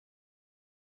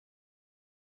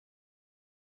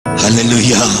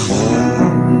Hallelujah.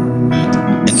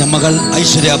 എന്റെ മകൾ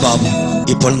ഐശ്വര്യ ബാബു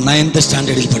ഇപ്പോൾ 9th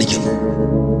സ്റ്റാൻഡേർഡിൽ പഠിക്കുന്നു.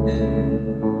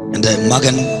 എന്റെ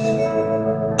മകൻ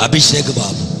അഭിഷേക്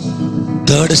ബാബു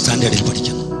 3rd സ്റ്റാൻഡേർഡിൽ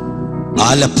പഠിക്കുന്നു.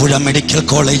 ആലപ്പുഴ മെഡിക്കൽ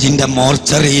കോളേജിന്റെ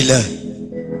മോർച്ചറിയില്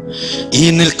ഈ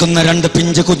നിൽക്കുന്ന 2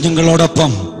 പിഞ്ചു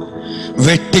കുഞ്ഞുങ്ങളോടൊപ്പം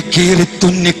വെട്ടിക്കീറി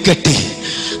തുന്നിക്കെട്ടി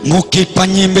മൂക്കി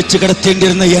പഞ്ഞിയും വെച്ച്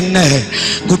കിടത്തേണ്ടിരുന്ന എന്നെ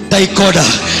കുട്ടൈക്കോട്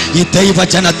ഈ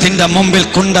ദൈവജനത്തിന്റെ മുമ്പിൽ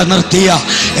കൊണ്ട നിർത്തിയ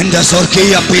എന്റെ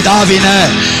സ്വർഗീയ പിതാവിനെ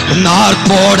ഒന്ന്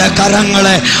ആർപ്പോടെ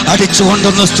കരങ്ങളെ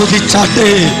അടിച്ചുകൊണ്ടൊന്ന്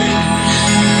സ്തുതിച്ചാട്ടെ.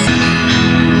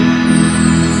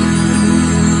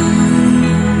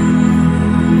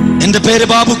 എന്റെ പേര്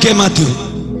ബാബു കെ മാത്യു.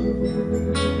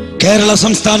 കേരള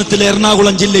സംസ്ഥാനത്തിലെ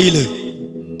എറണാകുളം ജില്ലയില്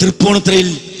തൃപ്പൂണിത്തുറയിൽ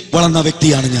വളർന്ന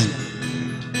വ്യക്തിയാണ് ഞാൻ.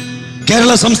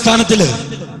 കേരള സംസ്ഥാനത്തില്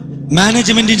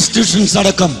മാനേജ്മെന്റ് ഇൻസ്റ്റിറ്റ്യൂഷൻസ്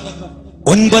അടക്കം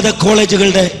 9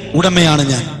 കോളേജുകളുടെ ഉടമയാണ്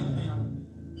ഞാൻ.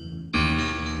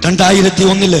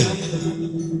 2001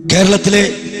 കേരളത്തിലെ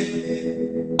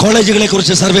കോളേജുകളെ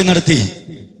കുറിച്ച് സർവേ നടത്തി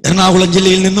എറണാകുളം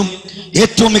ജില്ലയിൽ നിന്നും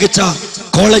ഏറ്റവും മികച്ച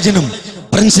കോളേജിനും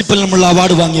പ്രിൻസിപ്പലിനുമുള്ള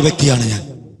അവാർഡ് വാങ്ങിയ വ്യക്തിയാണ് ഞാൻ.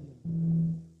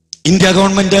 ഇന്ത്യ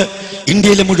ഗവൺമെന്റ്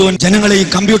ഇന്ത്യയിലെ മുഴുവൻ ജനങ്ങളെയും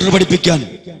കമ്പ്യൂട്ടർ പഠിപ്പിക്കാൻ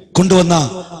കൊണ്ടുവന്ന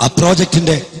ആ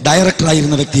പ്രോജക്റ്റിന്റെ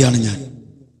ഡയറക്ടറായിരുന്ന വ്യക്തിയാണ് ഞാൻ.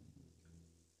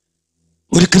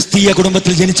 ഒരു ക്രിസ്തീയ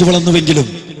കുടുംബത്തിൽ ജനിച്ചു വളർന്നുവെങ്കിലും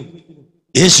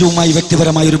യേശുവുമായി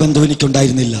വ്യക്തിപരമായ ഒരു ബന്ധം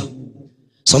എനിക്കുണ്ടായിരുന്നില്ല.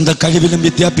 സ്വന്തം കഴിവിലും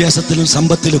വിദ്യാഭ്യാസത്തിലും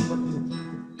സമ്പത്തിലും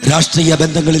രാഷ്ട്രീയ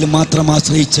ബന്ധങ്ങളിലും മാത്രം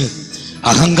ആശ്രയിച്ച്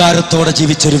അഹങ്കാരത്തോടെ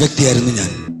ജീവിച്ച ഒരു വ്യക്തിയായിരുന്നു ഞാൻ.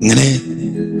 ഇങ്ങനെ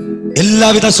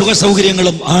എല്ലാവിധ സുഖ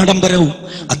സൗകര്യങ്ങളും ആഡംബരവും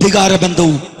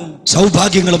അധികാരബന്ധവും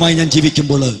സൗഭാഗ്യങ്ങളുമായി ഞാൻ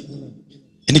ജീവിക്കുമ്പോൾ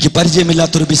എനിക്ക്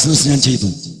പരിചയമില്ലാത്തൊരു ബിസിനസ് ഞാൻ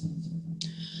ചെയ്തു.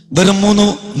 വെറും 3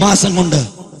 മാസം കൊണ്ട്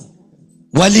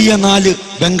വലിയ 4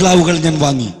 ബംഗ്ലാവുകൾ ഞാൻ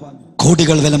വാങ്ങി,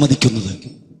 കോടികൾ വില മതിക്കുന്നത്.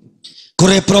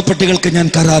 കുറെ പ്രോപ്പർട്ടികൾക്ക് ഞാൻ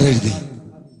കരാർ എഴുതി.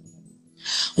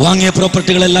 വാങ്ങിയ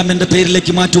പ്രോപ്പർട്ടികളെല്ലാം എന്റെ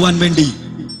പേരിലേക്ക് മാറ്റുവാൻ വേണ്ടി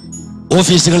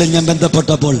ഓഫീസുകളിൽ ഞാൻ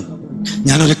ബന്ധപ്പെട്ടപ്പോൾ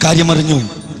ഞാനൊരു കാര്യം അറിഞ്ഞു.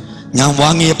 ഞാൻ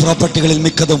വാങ്ങിയ പ്രോപ്പർട്ടികളിൽ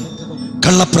മിക്കതും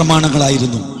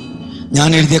കള്ളപ്രമാണങ്ങളായിരുന്നു. ഞാൻ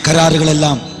എഴുതിയ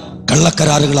കരാറുകളെല്ലാം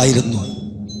കള്ളക്കരാറുകളായിരുന്നു.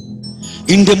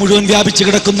 ഇന്ത്യ മുഴുവൻ വ്യാപിച്ചു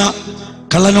കിടക്കുന്ന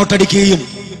കള്ളനോട്ടടിക്കുകയും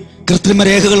കൃത്രിമ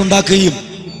രേഖകൾ ഉണ്ടാക്കുകയും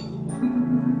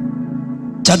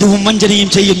ചതുവും വഞ്ചനയും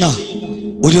ചെയ്യുന്ന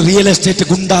ഒരു റിയൽ എസ്റ്റേറ്റ്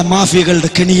ഗുണ്ട മാഫിയകളുടെ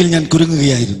കെണിയിൽ ഞാൻ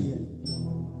കുരുങ്ങുകയായിരുന്നു.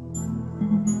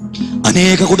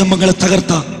 അനേക കുടുംബങ്ങളെ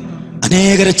തകർത്ത,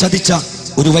 അനേകരെ ചതിച്ച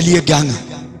ഒരു വലിയ ഗ്യാങ്.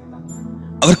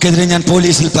 അവർക്കെതിരെ ഞാൻ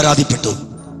പോലീസിൽ പരാതിപ്പെട്ടു.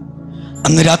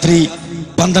 അന്ന് രാത്രി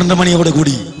 12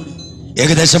 മണിയോടുകൂടി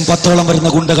ഏകദേശം 10ഓളം വരുന്ന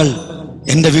ഗുണ്ടകൾ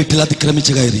എന്റെ വീട്ടിൽ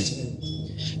അതിക്രമിച്ചു കയറി.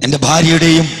 എന്റെ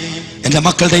ഭാര്യയുടെയും എന്റെ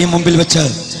മക്കളുടെയും മുമ്പിൽ വെച്ച്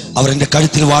അവർ എന്റെ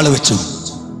കഴുത്തിൽ വാള് വെച്ചു.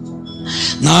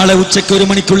 നാളെ ഉച്ചയ്ക്ക് 1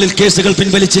 മണിക്കുള്ളിൽ കേസുകൾ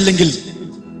പിൻവലിച്ചില്ലെങ്കിൽ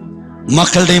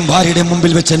മക്കളുടെയും ഭാര്യയുടെയും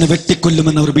മുമ്പിൽ വെച്ച് എന്നെ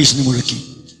വെട്ടിക്കൊല്ലുമെന്ന് അവർ ഭീഷണി മുഴക്കി.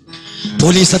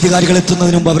 പോലീസ് അധികാരികൾ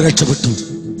എത്തുന്നതിന് മുമ്പ് അവർ രക്ഷപ്പെട്ടു.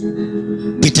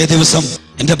 പിറ്റേ ദിവസം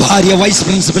എന്റെ ഭാര്യ വൈസ്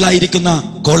പ്രിൻസിപ്പൽ ആയിരിക്കുന്ന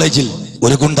കോളേജിൽ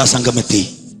ഒരു ഗുണ്ടാ സംഘം എത്തി.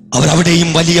 അവർ അവിടെയും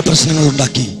വലിയ പ്രശ്നങ്ങൾ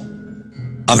ഉണ്ടാക്കി.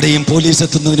 അവിടെയും പോലീസ്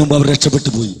എത്തുന്നതിന് മുമ്പ് അവർ രക്ഷപ്പെട്ടു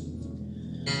പോയി.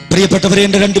 പ്രിയപ്പെട്ടവരെ,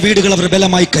 എന്റെ 2 വീടുകൾ അവർ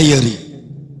ബലമായി കയ്യേറി.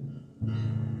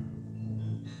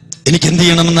 എനിക്ക് എന്ത്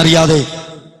ചെയ്യണമെന്നറിയാതെ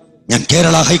ഞാൻ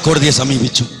കേരള ഹൈക്കോടതിയെ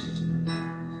സമീപിച്ചു.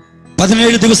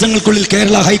 17 ദിവസങ്ങൾക്കുള്ളിൽ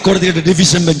കേരള ഹൈക്കോടതിയുടെ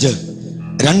ഡിവിഷൻ ബെഞ്ച്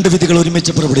 2 വിധികൾ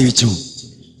ഒരുമിച്ച് പുറപ്പെടുവിച്ചു.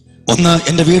 ഒന്ന്,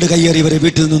 എന്റെ വീട് കയ്യേറിയവരെ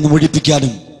വീട്ടിൽ നിന്നും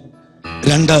ഒഴിപ്പിക്കാനും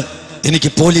 2, എനിക്ക്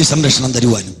പോലീസ് സംരക്ഷണം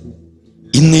തരുവാനും.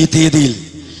 ഇന്ന് ഈ തീയതിയിൽ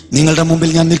നിങ്ങളുടെ മുമ്പിൽ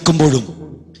ഞാൻ നിൽക്കുമ്പോഴും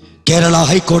കേരള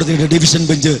ഹൈക്കോടതിയുടെ ഡിവിഷൻ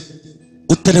ബെഞ്ച്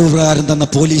ഉത്തരവ് പ്രകാരം തന്ന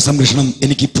പോലീസ് സംരക്ഷണം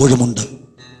എനിക്കിപ്പോഴുമുണ്ട്.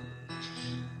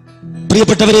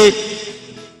 പ്രിയപ്പെട്ടവരെ,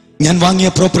 ഞാൻ വാങ്ങിയ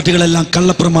പ്രോപ്പർട്ടികളെല്ലാം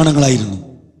കള്ളപ്രമാണങ്ങളായിരുന്നു.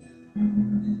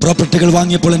 പ്രോപ്പർട്ടികൾ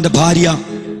വാങ്ങിയപ്പോൾ എന്റെ ഭാര്യ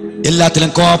എല്ലാത്തിലും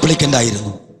കോ-ആപ്ലിക്കന്റ്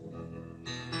ആയിരുന്നു.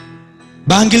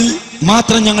 ബാങ്കിൽ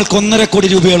മാത്രം ഞങ്ങൾക്ക് 1.5 കോടി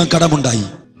രൂപയോളം കടമുണ്ടായി.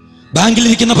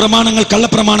 ബാങ്കിലിരിക്കുന്ന പ്രമാണങ്ങൾ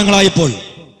കള്ളപ്രമാണങ്ങളായപ്പോൾ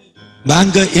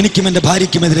ബാങ്ക് എനിക്കും എന്റെ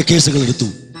ഭാര്യയ്ക്കുമെതിരെ കേസുകൾ എടുത്തു.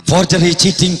 Forgery,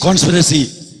 cheating, conspiracy,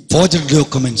 forged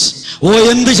documents.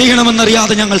 എന്ത്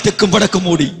ചെയ്യണമെന്നറിയാതെ ഞങ്ങൾ തെക്കും വടക്കും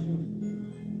ഓടി.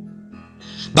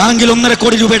 ബാങ്കിൽ 1.5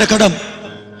 കോടി രൂപയുടെ കടം.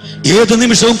 ഏത്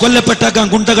നിമിഷവും കൊല്ലപ്പെട്ടേക്കാം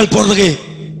ഗുണ്ടകൾ പുറകെ.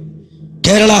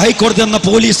 കേരള ഹൈക്കോടതി എന്ന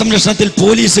പോലീസ് സംരക്ഷണത്തിൽ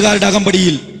പോലീസുകാരുടെ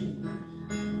അകമ്പടിയിൽ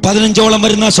 15ഓളം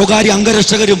വരുന്ന സ്വകാര്യ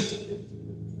അംഗരക്ഷകരും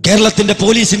കേരളത്തിന്റെ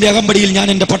പോലീസിന്റെ അകമ്പടിയിൽ ഞാൻ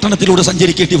എന്റെ പട്ടണത്തിലൂടെ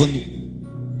സഞ്ചരിക്കേണ്ടി വന്നു.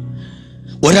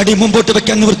 ഒരടി മുമ്പോട്ട്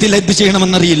വെക്കാൻ നിവൃത്തിയില്ല. എന്ത്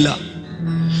ചെയ്യണമെന്നറിയില്ല.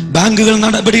 ബാങ്കുകൾ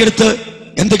നടപടിയെടുത്ത്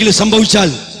എന്തെങ്കിലും സംഭവിച്ചാൽ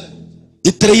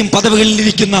ഇത്രയും പദവികളിൽ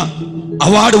ഇരിക്കുന്ന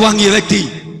അവാർഡ് വാങ്ങിയ വ്യക്തി,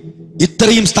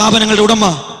 ഇത്രയും സ്ഥാപനങ്ങളുടെ ഉടമ,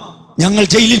 ഞങ്ങൾ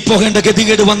ജയിലിൽ പോകേണ്ട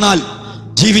ഗതികേട് വന്നാൽ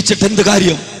ജീവിച്ചിട്ട് എന്ത്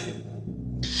കാര്യം?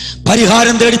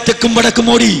 പരിഹാരം തേടി തെക്കും വടക്കും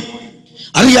ഓടി.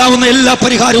 അറിയാവുന്ന എല്ലാ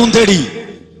പരിഹാരവും തേടി.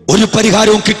 ഒരു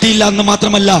പരിഹാരവും കിട്ടിയില്ല എന്ന്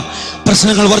മാത്രമല്ല,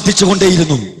 പ്രശ്നങ്ങൾ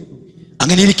വർദ്ധിച്ചുകൊണ്ടേയിരുന്നു.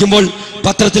 അങ്ങനെ ഇരിക്കുമ്പോൾ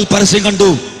പത്രത്തിൽ പരസ്യം കണ്ടു,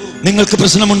 നിങ്ങൾക്ക്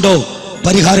പ്രശ്നമുണ്ടോ?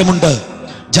 പരിഹാരമുണ്ട്,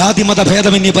 ജാതി മത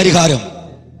ഭേദമന്യേ പരിഹാരം.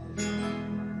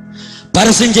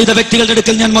 പരസ്യം ചെയ്ത വ്യക്തികളുടെ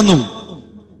അടുക്കൽ ഞാൻ വന്നു.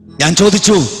 ഞാൻ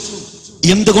ചോദിച്ചു,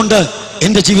 എന്തുകൊണ്ട്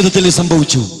എന്റെ ജീവിതത്തിൽ ഇത്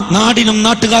സംഭവിച്ചു? നാടിനും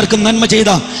നാട്ടുകാർക്കും നന്മ ചെയ്ത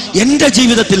എന്റെ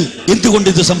ജീവിതത്തിൽ എന്തുകൊണ്ട്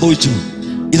ഇത് സംഭവിച്ചു?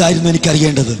 ഇതായിരുന്നു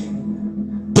എനിക്കറിയേണ്ടത്.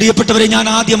 പ്രിയപ്പെട്ടവരെ, ഞാൻ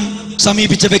ആദ്യം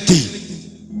സമീപിച്ച വ്യക്തി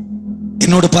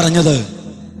എന്നോട് പറഞ്ഞത്,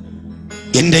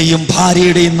 എന്റെയും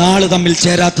ഭാര്യയുടെയും നാള് തമ്മിൽ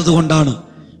ചേരാത്തത് കൊണ്ടാണ്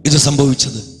ഇത്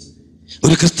സംഭവിച്ചത്.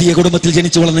 ഒരു ക്രിസ്തീയ കുടുംബത്തിൽ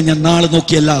ജനിച്ചു വളർന്ന ഞാൻ നാള്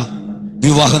നോക്കിയല്ല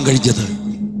വിവാഹം കഴിച്ചത്.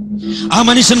 ആ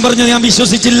മനുഷ്യൻ പറഞ്ഞത് ഞാൻ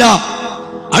വിശ്വസിച്ചില്ല.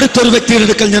 അടുത്തൊരു വ്യക്തിയുടെ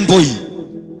അടുക്കൽ ഞാൻ പോയി.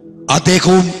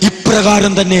 അദ്ദേഹവും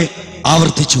ഇപ്രകാരം തന്നെ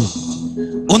ആവർത്തിച്ചു.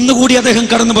 ഒന്നുകൂടി അദ്ദേഹം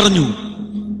കടന്നു പറഞ്ഞു,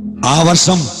 ആ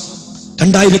വർഷം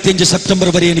 2005 സെപ്റ്റംബർ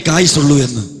വരെ എനിക്ക് ആയുസുള്ളൂ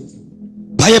എന്ന്.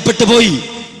 ഭയപ്പെട്ടു പോയി.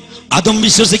 അതും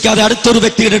വിശ്വസിക്കാതെ അടുത്തൊരു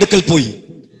വ്യക്തിയുടെ അടുക്കൽ പോയി.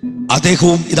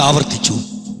 അദ്ദേഹവും ഇത് ആവർത്തിച്ചു.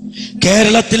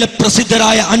 കേരളത്തിലെ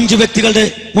പ്രസിദ്ധരായ 5 വ്യക്തികളുടെ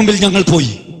മുമ്പിൽ ഞങ്ങൾ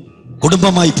പോയി,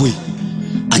 കുടുംബമായി പോയി.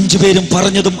 5 പേരും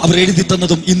പറഞ്ഞതും അവർ എഴുതി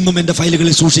തന്നതും ഇന്നും എന്റെ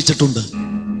ഫയലുകളിൽ സൂക്ഷിച്ചിട്ടുണ്ട്.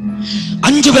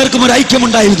 5 പേർക്കും ഒരു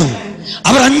ഐക്യമുണ്ടായിരുന്നു.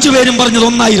 അവർ 5 പേരും പറഞ്ഞത്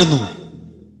ഒന്നായിരുന്നു,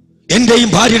 എന്റെയും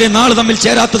ഭാര്യയുടെയും നാള് തമ്മിൽ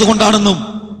ചേരാത്തത് കൊണ്ടാണെന്നും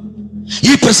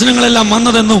ഈ പ്രശ്നങ്ങളെല്ലാം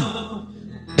വന്നതെന്നും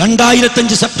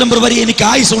 2005 സെപ്റ്റംബർ വരെ എനിക്ക്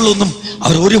ആയുസുള്ളൂ എന്നും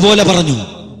അവർ ഒരുപോലെ പറഞ്ഞു.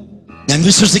 ഞാൻ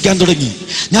വിശ്വസിക്കാൻ തുടങ്ങി.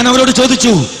 ഞാൻ അവരോട്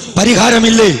ചോദിച്ചു,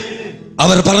 പരിഹാരമില്ലേ?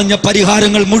 അവർ പറഞ്ഞ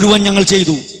പരിഹാരങ്ങൾ മുഴുവൻ ഞങ്ങൾ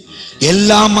ചെയ്തു.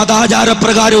 എല്ലാ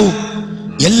മതാചാരപ്രകാരവും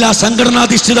എല്ലാ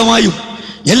സംഘടനാധിഷ്ഠിതമായും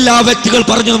എല്ലാ വ്യക്തികൾ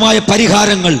പറഞ്ഞതുമായ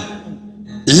പരിഹാരങ്ങൾ.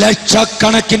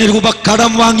 ലക്ഷക്കണക്കിന് രൂപ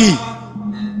കടം വാങ്ങി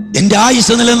എന്റെ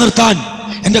ആയുസ് നിലനിർത്താൻ,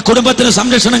 എന്റെ കുടുംബത്തിന്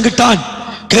സംരക്ഷണം കിട്ടാൻ,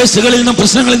 കേസുകളിൽ നിന്നും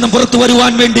പ്രശ്നങ്ങളിൽ നിന്നും പുറത്തു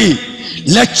വരുവാൻ വേണ്ടി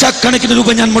ലക്ഷക്കണക്കിന് രൂപ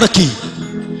ഞാൻ മുടക്കി.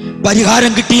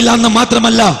 പരിഹാരം കിട്ടിയില്ല എന്ന്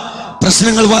മാത്രമല്ല,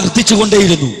 പ്രശ്നങ്ങൾ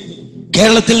വർദ്ധിച്ചുകൊണ്ടേയിരുന്നു.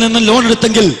 കേരളത്തിൽ നിന്ന് ലോൺ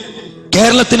എടുത്തെങ്കിൽ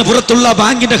കേരളത്തിന് പുറത്തുള്ള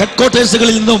ബാങ്കിന്റെ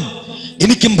ഹെഡ്ക്വാർട്ടേഴ്സുകളിൽ നിന്നും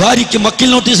എനിക്കും ഭാര്യയ്ക്കും വക്കീൽ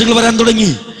നോട്ടീസുകൾ വരാൻ തുടങ്ങി,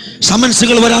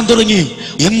 സമൻസുകൾ വരാൻ തുടങ്ങി.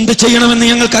 എന്ത് ചെയ്യണമെന്ന്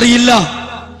ഞങ്ങൾക്കറിയില്ല.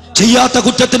 ചെയ്യാത്ത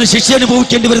കുറ്റത്തിന് ശിക്ഷ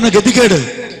അനുഭവിക്കേണ്ടി വരുന്ന ഗതികേട്.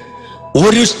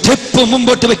 ഒരു സ്റ്റെപ്പ്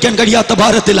മുമ്പോട്ട് വെക്കാൻ കഴിയാത്ത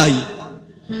ഭാരത്തിലായി.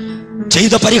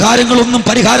 ചെയ്ത പരിഹാരങ്ങളൊന്നും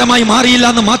പരിഹാരമായി മാറിയില്ല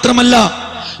എന്ന് മാത്രമല്ല,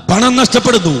 പണം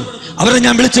നഷ്ടപ്പെടുന്നു. അവരെ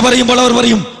ഞാൻ വിളിച്ചു പറയുമ്പോൾ അവർ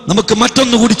പറയും, നമുക്ക്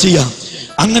മറ്റൊന്നുകൂടി ചെയ്യാം.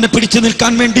 അങ്ങനെ പിടിച്ചു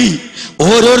നിൽക്കാൻ വേണ്ടി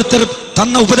ഓരോരുത്തർ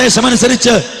തന്ന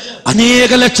ഉപദേശമനുസരിച്ച്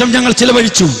അനേക ലക്ഷം ഞങ്ങൾ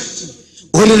ചിലവഴിച്ചു.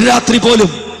 ഒരു രാത്രി പോലും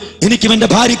എനിക്കും എന്റെ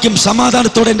ഭാര്യയ്ക്കും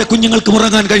സമാധാനത്തോടെ എന്റെ കുഞ്ഞുങ്ങൾക്കും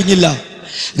ഉറങ്ങാൻ കഴിഞ്ഞില്ല.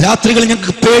 രാത്രികൾ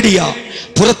ഞങ്ങൾക്ക് പേടിയാ.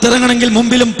 പുറത്തിറങ്ങണമെങ്കിൽ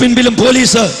മുമ്പിലും പിൻപിലും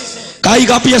പോലീസ്,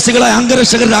 കായികാഭ്യാസികളായ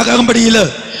അംഗരക്ഷകരുടെ അകമ്പടിയില്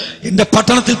എന്റെ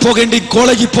പട്ടണത്തിൽ പോകേണ്ടി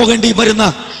കോളേജിൽ പോകേണ്ടി വരുന്ന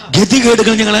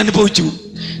ഗതികേടുകൾ ഞങ്ങൾ അനുഭവിച്ചു.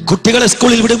 കുട്ടികളെ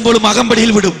സ്കൂളിൽ വിടുമ്പോഴും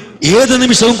അകമ്പടിയിൽ വിടും. ഏത്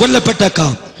നിമിഷവും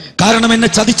കൊല്ലപ്പെട്ടേക്കാം. കാരണം എന്നെ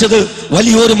ചതിച്ചത്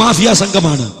വലിയൊരു മാഫിയ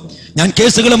സംഘമാണ്. ഞാൻ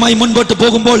കേസുകളുമായി മുൻപോട്ട്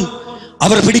പോകുമ്പോൾ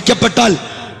അവർ പിടിക്കപ്പെട്ടാൽ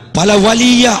പല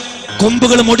വലിയ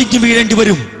കൊമ്പുകളും ഒടിഞ്ഞു വീഴേണ്ടി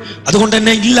വരും. അതുകൊണ്ട്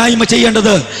എന്നെ ഇല്ലായ്മ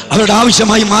ചെയ്യേണ്ടത് അവരുടെ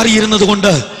ആവശ്യമായി മാറിയിരുന്നത്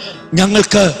കൊണ്ട്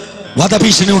ഞങ്ങൾക്ക്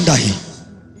വധഭീഷണി ഉണ്ടായി.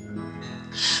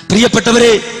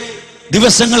 പ്രിയപ്പെട്ടവരെ,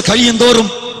 ദിവസങ്ങൾ കഴിയും തോറും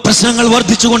പ്രശ്നങ്ങൾ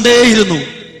വർദ്ധിച്ചുകൊണ്ടേയിരുന്നു.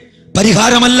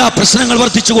 പരിഹാരമല്ല, പ്രശ്നങ്ങൾ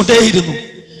വർദ്ധിച്ചുകൊണ്ടേയിരുന്നു.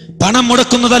 പണം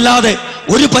മുടക്കുന്നതല്ലാതെ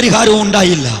ഒരു പരിഹാരവും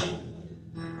ഉണ്ടായില്ല.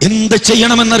 എന്ത്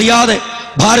ചെയ്യണമെന്നറിയാതെ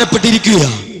ഭാരപ്പെട്ടിരിക്കുക.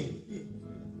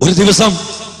 ഒരു ദിവസം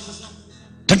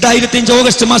 2005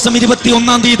 ഓഗസ്റ്റ് മാസം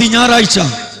 21-ാം തീയതി ഞായറാഴ്ച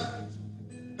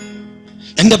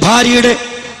എന്റെ ഭാര്യയുടെ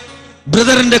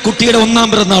ബ്രദറിന്റെ കുട്ടിയുടെ 1-ാം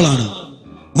പിറന്നാളാണ്.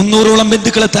 300ഓളം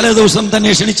ബന്ധുക്കളെ തലേ ദിവസം തന്നെ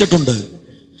ക്ഷണിച്ചിട്ടുണ്ട്.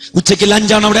 ഉച്ചയ്ക്ക്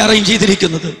ലഞ്ചാണ് അവിടെ അറേഞ്ച്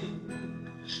ചെയ്തിരിക്കുന്നത്.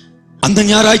 അന്ന്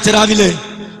ഞായറാഴ്ച രാവിലെ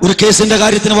ഒരു കേസിന്റെ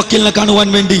കാര്യത്തിന് വക്കീലിനെ കാണുവാൻ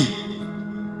വേണ്ടി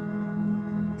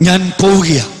ഞാൻ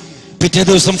പോവുകയാണ്. പിറ്റേ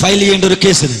ദിവസം ഫയൽ ചെയ്യേണ്ട ഒരു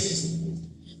കേസിന്.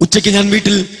 ഉച്ചയ്ക്ക് ഞാൻ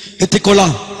വീട്ടിൽ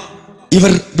എത്തിക്കൊള്ളാം,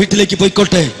 ഇവർ വീട്ടിലേക്ക്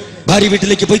പോയിക്കോട്ടെ, ഭാര്യ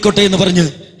വീട്ടിലേക്ക് പോയിക്കോട്ടെ എന്ന് പറഞ്ഞ്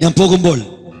ഞാൻ പോകുമ്പോൾ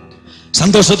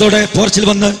സന്തോഷത്തോടെ പോർച്ചിൽ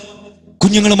വന്ന്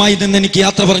കുഞ്ഞുങ്ങളുമായി നിന്ന് എനിക്ക്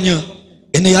യാത്ര പറഞ്ഞ്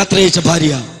എന്നെ യാത്ര അയച്ച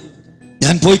ഭാര്യ.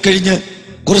 ഞാൻ പോയി കഴിഞ്ഞ്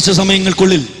കുറച്ച്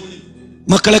സമയങ്ങൾക്കുള്ളിൽ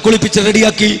മക്കളെ കുളിപ്പിച്ച്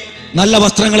റെഡിയാക്കി നല്ല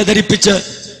വസ്ത്രങ്ങളെ ധരിപ്പിച്ച്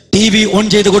TV ഓൺ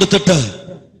ചെയ്ത് കൊടുത്തിട്ട്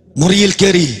മുറിയിൽ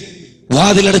കയറി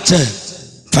വാതിലടച്ച്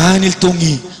ഫാനിൽ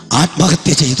തൂങ്ങി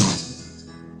ആത്മഹത്യ ചെയ്തു.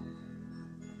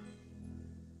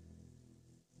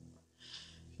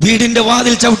 വീടിന്റെ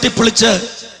വാതിൽ ചവിട്ടിപ്പൊളിച്ച്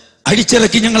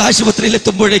അടിച്ചിറക്കി ഞങ്ങൾ ആശുപത്രിയിൽ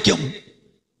എത്തുമ്പോഴേക്കും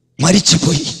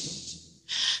മരിച്ചുപോയി.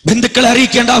 ബന്ധുക്കളെ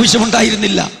അറിയിക്കേണ്ട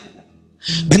ആവശ്യമുണ്ടായിരുന്നില്ല.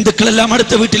 ബന്ധുക്കളെല്ലാം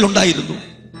അടുത്ത വീട്ടിലുണ്ടായിരുന്നു.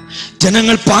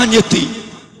 ജനങ്ങൾ പാഞ്ഞെത്തി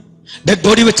ഡെഡ്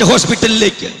ബോഡി വെച്ച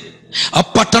ഹോസ്പിറ്റലിലേക്ക്. ആ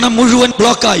പട്ടണം മുഴുവൻ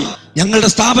ബ്ലോക്കായി. ഞങ്ങളുടെ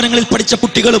സ്ഥാപനങ്ങളിൽ പഠിച്ച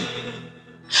കുട്ടികളും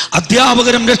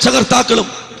അധ്യാപകരും രക്ഷകർത്താക്കളും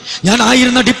ഞാൻ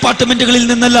ആയിരുന്ന ഡിപ്പാർട്ട്മെന്റുകളിൽ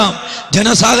നിന്നെല്ലാം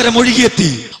ജനസാഗരം ഒഴുകിയെത്തി.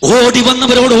 ഓടി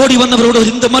വന്നവരോട്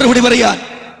എന്ത് മറുപടി പറയാൻ?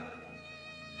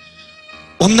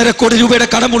 1.5 കോടി രൂപയുടെ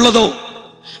കടമുള്ളതോ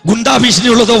ഗുണ്ടാ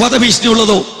ഭീഷണിയുള്ളതോ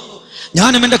വധഭീഷണിയുള്ളതോ,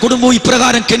 ഞാനും എൻ്റെ കുടുംബവും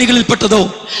ഇപ്രകാരം കെണികളിൽപ്പെട്ടതോ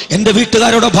എൻ്റെ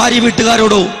വീട്ടുകാരോടോ ഭാര്യ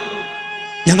വീട്ടുകാരോടോ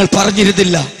ഞങ്ങൾ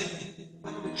പറഞ്ഞിരുന്നില്ല.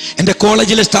 എൻ്റെ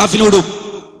കോളേജിലെ സ്റ്റാഫിനോടും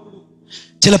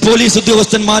ചില പോലീസ്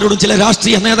ഉദ്യോഗസ്ഥന്മാരോടും ചില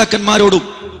രാഷ്ട്രീയ നേതാക്കന്മാരോടും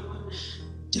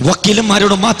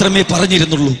വക്കീലന്മാരോടും മാത്രമേ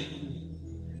പറഞ്ഞിരുന്നുള്ളൂ.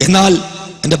 എന്നാൽ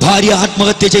എൻ്റെ ഭാര്യ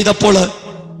ആത്മഹത്യ ചെയ്തപ്പോൾ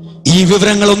ഈ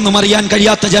വിവരങ്ങളൊന്നും അറിയാൻ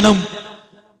കഴിയാത്ത ജനം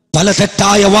പല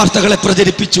തെറ്റായ വാർത്തകളെ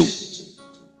പ്രചരിപ്പിച്ചു.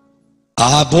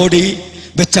 ആ ബോഡി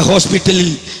വെച്ച ഹോസ്പിറ്റലിൽ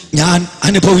ഞാൻ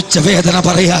അനുഭവിച്ച വേദന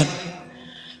പറയാൻ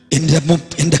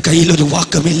എൻ്റെ കയ്യിലൊരു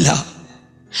വാക്കുമില്ല.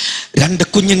 2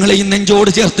 കുഞ്ഞുങ്ങളെയും നെഞ്ചോട്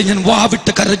ചേർത്ത് ഞാൻ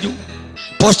വാവിട്ട് കരഞ്ഞു.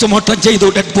 പോസ്റ്റ്മോർട്ടം ചെയ്തു,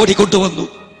 ഡെഡ് ബോഡി കൊണ്ടുവന്നു.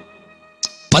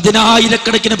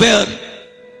 10,000-കണക്കിന് പേർ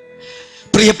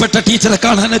പ്രിയപ്പെട്ട ടീച്ചറെ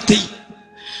കാണാനെത്തി,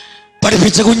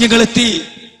 പഠിപ്പിച്ച കുഞ്ഞുങ്ങളെത്തി.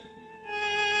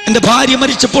 എൻ്റെ ഭാര്യ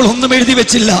മരിച്ചപ്പോൾ ഒന്നും എഴുതി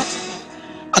വെച്ചില്ല.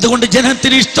 അതുകൊണ്ട്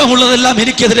ജനത്തിന് ഇഷ്ടമുള്ളതെല്ലാം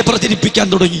എനിക്കെതിരെ പ്രചരിപ്പിക്കാൻ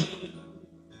തുടങ്ങി.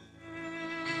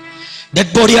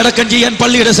 ഡെഡ് ബോഡി അടക്കം ചെയ്യാൻ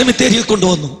പള്ളിയുടെ സെമിത്തേരിയിൽ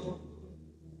കൊണ്ടുവന്നു.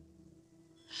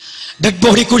 ഡെഡ്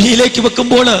ബോഡി കുഴിയിലേക്ക്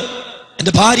വെക്കുമ്പോൾ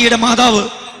എൻ്റെ ഭാര്യയുടെ മാതാവ്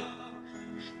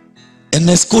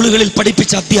എന്നെ സ്കൂളുകളിൽ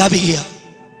പഠിപ്പിച്ച അധ്യാപിക,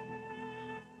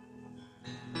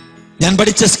 ഞാൻ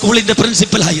പഠിച്ച സ്കൂളിന്റെ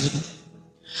പ്രിൻസിപ്പൽ ആയിരുന്നു.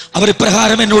 അവർ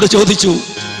ഇപ്രകാരം എന്നോട് ചോദിച്ചു,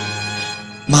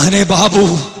 മകനെ ബാബു,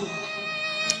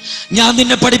 ഞാൻ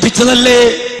നിന്നെ പഠിപ്പിച്ചതല്ലേ,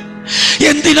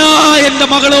 എന്തിനാ എന്റെ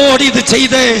മകളോട് ഇത്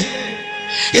ചെയ്തേ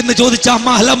എന്ന് ചോദിച്ച അമ്മ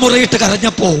അലമുറയിട്ട്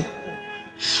കരഞ്ഞപ്പോ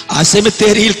ആ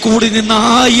സെമിത്തേരിയിൽ കൂടി നിന്ന്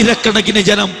 1000-കണക്കിന്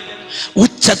ജനം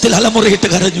ഉച്ചത്തിൽ അലമുറയിട്ട്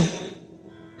കരഞ്ഞു.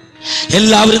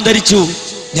 എല്ലാവരും ധരിച്ചു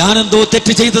ഞാനെന്തോ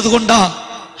തെറ്റ് ചെയ്തത് കൊണ്ടാ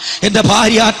എന്റെ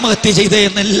ഭാര്യ ആത്മഹത്യ ചെയ്തേ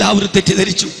എന്ന് എല്ലാവരും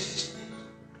തെറ്റിദ്ധരിച്ചു.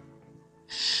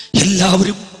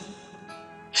 എല്ലാവരും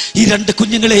ഈ 2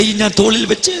 കുഞ്ഞുങ്ങളെയും ഞാൻ തോളിൽ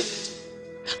വെച്ച്,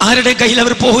 ആരുടെയും കയ്യിൽ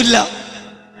അവർ പോവില്ല,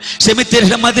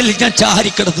 സെമിത്തേരിയുടെ മതിലിൽ ഞാൻ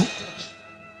ചാരിക്കിടന്നു.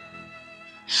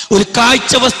 ഒരു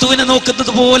കാഴ്ച വസ്തുവിനെ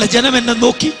നോക്കുന്നത് പോലെ ജനം എന്നെ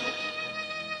നോക്കി.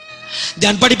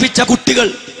 ഞാൻ പഠിപ്പിച്ച കുട്ടികൾ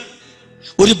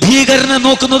ഒരു ഭീകരനെ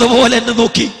നോക്കുന്നത് പോലെ എന്നെ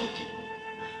നോക്കി.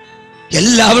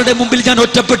 എല്ലാവരുടെ മുമ്പിൽ ഞാൻ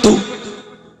ഒറ്റപ്പെട്ടു.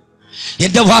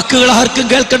 എന്റെ വാക്കുകൾ ആർക്കും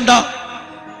കേൾക്കണ്ട.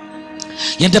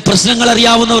 എന്റെ പ്രശ്നങ്ങൾ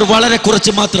അറിയാവുന്നവർ വളരെ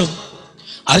കുറച്ച് മാത്രം,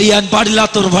 അറിയാൻ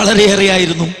പാടില്ലാത്തവർ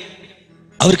വളരെയേറെയായിരുന്നു.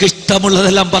 അവർക്ക്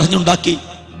ഇഷ്ടമുള്ളതെല്ലാം പറഞ്ഞുണ്ടാക്കി.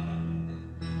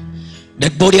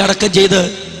 ഡെഡ് ബോഡി അടക്കം ചെയ്ത്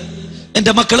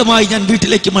എന്റെ മക്കളുമായി ഞാൻ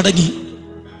വീട്ടിലേക്ക് മടങ്ങി.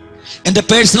 എന്റെ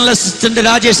പേഴ്സണൽ അസിസ്റ്റന്റ്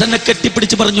രാജേഷ് എന്നെ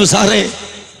കെട്ടിപ്പിടിച്ച് പറഞ്ഞു, സാറേ,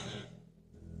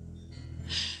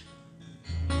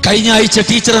 കഴിഞ്ഞ ആഴ്ച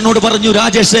ടീച്ചർ എന്നോട് പറഞ്ഞു,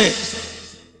 രാജേഷേ,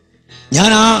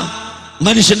 ഞാൻ ആ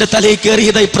മനുഷ്യന്റെ തലയിൽ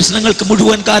കയറിയത് ഈ പ്രശ്നങ്ങൾക്ക്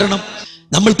മുഴുവൻ കാരണം.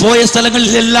 നമ്മൾ പോയ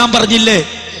സ്ഥലങ്ങളിലെല്ലാം പറഞ്ഞില്ലേ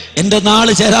എന്റെ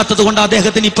നാള് ചേരാത്തത് കൊണ്ട്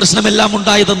അദ്ദേഹത്തിന് ഈ പ്രശ്നമെല്ലാം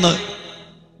ഉണ്ടായതെന്ന്.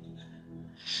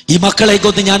 ഈ മക്കളെ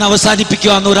കൊന്ന് ഞാൻ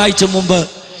അവസാനിപ്പിക്കുകയെന്ന് ഒരാഴ്ച മുമ്പ്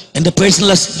എന്റെ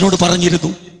പേഴ്സണൽ അസിസ്റ്റന്റിനോട്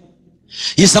പറഞ്ഞിരുന്നു.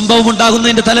 ഈ സംഭവം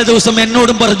ഉണ്ടാകുന്നതിന്റെ തലേ ദിവസം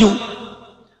എന്നോടും പറഞ്ഞു,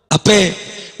 അപ്പേ,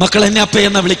 മക്കൾ എന്നെ അപ്പേ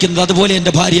എന്നാ വിളിക്കുന്നത്, അതുപോലെ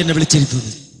എന്റെ ഭാര്യ എന്നെ വിളിച്ചിരുന്നത്.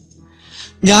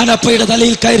 ഞാൻ അപ്പയുടെ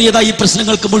തലയിൽ കയറിയതായി ഈ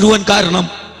പ്രശ്നങ്ങൾക്ക് മുഴുവൻ കാരണം.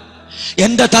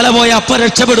 എന്റെ തല പോയ അപ്പ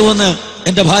രക്ഷപ്പെടുമെന്ന്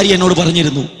എന്റെ ഭാര്യ എന്നോട്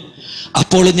പറഞ്ഞിരുന്നു.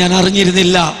 അപ്പോൾ ഞാൻ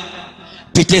അറിഞ്ഞിരുന്നില്ല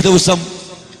പിറ്റേ ദിവസം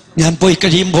ഞാൻ പോയി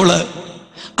കഴിയുമ്പോൾ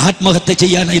ആത്മഹത്യ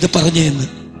ചെയ്യാനാണ് ഇത് പറഞ്ഞതെന്ന്.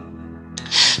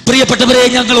 പ്രിയപ്പെട്ടവരെ,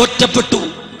 ഞങ്ങൾ ഒറ്റപ്പെട്ടു.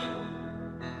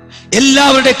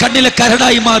 എല്ലാവരുടെ കണ്ണിലെ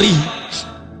കരടായി മാറി.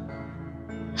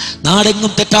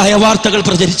 നാടെങ്ങും തെറ്റായ വാർത്തകൾ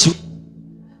പ്രചരിച്ചു.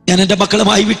 ഞാൻ എന്റെ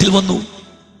മക്കളുമായി വീട്ടിൽ വന്നു.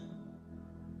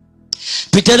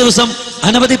 പിറ്റേ ദിവസം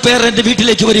അനവധി പേർ എന്റെ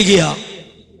വീട്ടിലേക്ക് വരികയാ.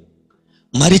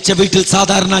 മരിച്ച വീട്ടിൽ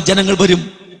സാധാരണ ജനങ്ങൾ വരും.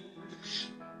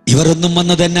 ഇവരൊന്നും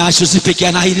വന്നത് എന്നെ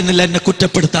ആശ്വസിപ്പിക്കാനായിരുന്നില്ല, എന്നെ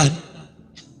കുറ്റപ്പെടുത്താൻ.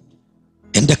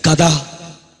 എന്റെ കഥ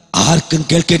ആർക്കും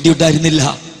കേൾക്കേണ്ടിയുണ്ടായിരുന്നില്ല.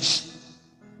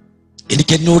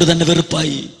 എനിക്ക് എന്നോട് തന്നെ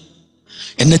വെറുപ്പായി.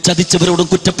 എന്നെ ചതിച്ചവരോടും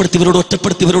കുറ്റപ്പെടുത്തിയവരോടും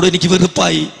ഒറ്റപ്പെടുത്തിയവരോടും എനിക്ക്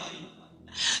വെറുപ്പായി.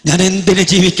 ഞാൻ എന്തിനു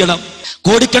ജീവിക്കണം?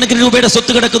 കോടിക്കണക്കിന് രൂപയുടെ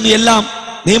സ്വത്ത് കിടക്കുന്നു, എല്ലാം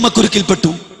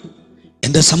നിയമക്കുരുക്കിൽപ്പെട്ടു.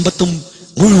 എന്റെ സമ്പത്തും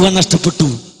മുഴുവൻ നഷ്ടപ്പെട്ടു.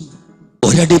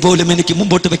 ഒരടി പോലും എനിക്ക്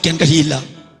മുമ്പോട്ട് വെക്കാൻ കഴിയില്ല.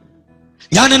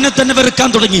 ഞാൻ എന്നെ തന്നെ വെറുക്കാൻ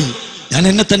തുടങ്ങി. ഞാൻ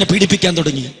എന്നെ തന്നെ പീഡിപ്പിക്കാൻ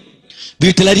തുടങ്ങി.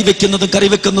 വീട്ടിൽ അരി വെക്കുന്നതും കറി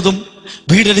വെക്കുന്നതും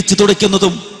വീടടിച്ച്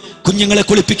തുടയ്ക്കുന്നതും കുഞ്ഞുങ്ങളെ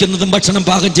കുളിപ്പിക്കുന്നതും ഭക്ഷണം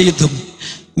പാകം ചെയ്യുന്നതും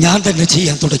ഞാൻ തന്നെ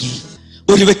ചെയ്യാൻ തുടങ്ങി.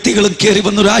 ഒരു വ്യക്തികളും കയറി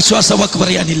വന്നൊരു ആശ്വാസവാക്ക്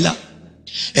പറയാനില്ല.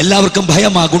 എല്ലാവർക്കും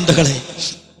ഭയമാ ഗുണ്ടകളെ.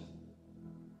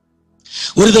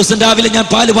 ഒരു ദിവസം രാവിലെ ഞാൻ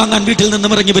പാല് വാങ്ങാൻ വീട്ടിൽ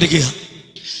നിന്നും ഇറങ്ങി വരികയാണ്.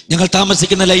 ഞങ്ങൾ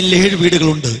താമസിക്കുന്ന ലൈനിൽ 7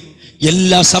 വീടുകളുണ്ട്.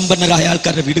 എല്ലാ സമ്പന്നരായ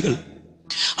ആൾക്കാരുടെ വീടുകൾ.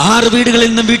 6 വീടുകളിൽ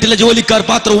നിന്നും വീട്ടിലെ ജോലിക്കാർ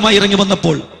പാത്രവുമായി ഇറങ്ങി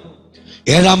വന്നപ്പോൾ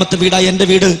 7ാമത്തെ വീടായ എന്റെ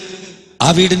വീട്. ആ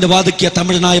വീടിന്റെ വാതിക്കിയ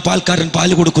തമിഴനായ പാൽക്കാരൻ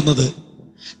പാല് കൊടുക്കുന്നത്.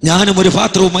 ഞാനും ഒരു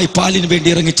പാത്രവുമായി പാലിന് വേണ്ടി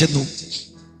ഇറങ്ങിച്ചെന്നു.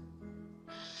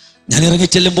 ഞാൻ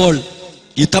ഇറങ്ങിച്ചെല്ലുമ്പോൾ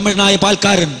ഈ തമിഴനായ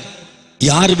പാൽക്കാരൻ ഈ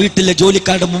 6 വീട്ടിലെ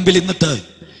ജോലിക്കാരുടെ മുമ്പിൽ നിന്നിട്ട്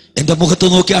എന്റെ മുഖത്ത്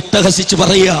നോക്കി അട്ടഹസിച്ച്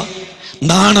പറയുക,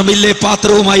 നാണമില്ലേ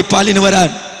പാത്രവുമായി പാലിന്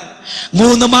വരാൻ?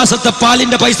 3 മാസത്തെ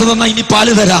പാലിന്റെ പൈസ തന്നാ ഇനി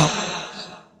പാല് തരാം.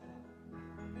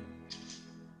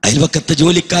 അയൽവക്കത്തെ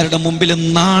ജോലിക്കാരുടെ മുമ്പിൽ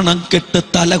നാണം കെട്ട്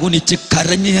തലകുനിച്ച്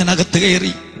കരഞ്ഞ് ഞാൻ അകത്ത്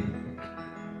കയറി.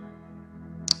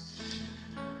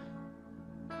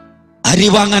 അരി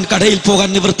വാങ്ങാൻ കടയിൽ പോകാൻ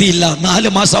നിവൃത്തിയില്ല.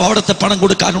 4 മാസം അവിടുത്തെ പണം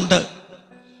കൊടുക്കാനുണ്ട്.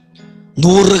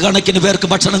 100 കണക്കിന് പേർക്ക്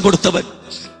ഭക്ഷണം കൊടുത്തവൻ.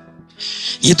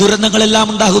 ഈ ദുരന്തങ്ങളെല്ലാം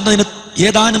ഉണ്ടാകുന്നതിന്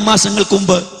ഏതാനും മാസങ്ങൾക്ക്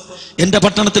മുമ്പ് എന്റെ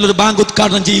പട്ടണത്തിൽ ഒരു ബാങ്ക്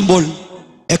ഉദ്ഘാടനം ചെയ്യുമ്പോൾ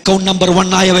അക്കൗണ്ട് നമ്പർ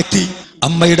 1 ആയ വ്യക്തി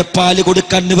അമ്മയുടെ പാല്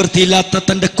കൊടുക്കാൻ നിവൃത്തിയില്ലാത്ത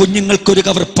തന്റെ കുഞ്ഞുങ്ങൾക്കൊരു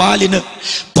കവർ പാലിന്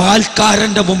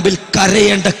പാൽക്കാരന്റെ മുമ്പിൽ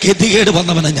കരയേണ്ട ഗതികേട്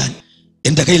വന്നവനാ ഞാൻ.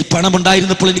 എന്റെ കയ്യിൽ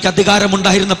പണമുണ്ടായിരുന്നപ്പോൾ, എനിക്ക്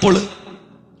അധികാരമുണ്ടായിരുന്നപ്പോൾ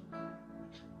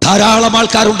ധാരാളം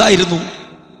ആൾക്കാരുണ്ടായിരുന്നു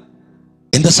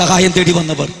എന്റെ സഹായം തേടി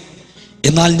വന്നവർ.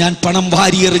 എന്നാൽ ഞാൻ പണം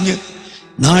വാരിയെറിഞ്ഞ്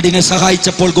നാടിനെ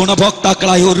സഹായിച്ചപ്പോൾ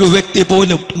ഗുണഭോക്താക്കളായ ഒരു വ്യക്തി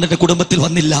പോലും എന്റെ കുടുംബത്തിൽ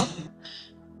വന്നില്ല.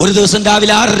 ഒരു ദിവസം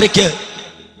രാവിലെ 6:30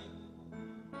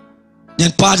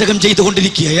 ഞാൻ പാചകം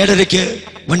ചെയ്തുകൊണ്ടിരിക്കുക. 7:30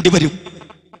 വണ്ടി വരും.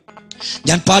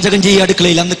 ഞാൻ പാചകം ചെയ്യുക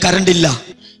അടുക്കളയിൽ. അന്ന് കറണ്ടില്ല.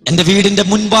 എന്റെ വീടിന്റെ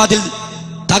മുൻവാതിൽ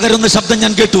തകരുന്ന ശബ്ദം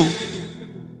ഞാൻ കേട്ടു.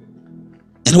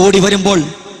 ഞാൻ ഓടി വരുമ്പോൾ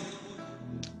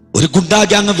ഒരു ഗുണ്ടാ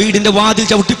ഗ്യാങ് വീടിന്റെ വാതിൽ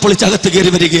ചവിട്ടിപ്പൊളിച്ച് അകത്ത്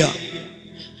കയറി വരിക.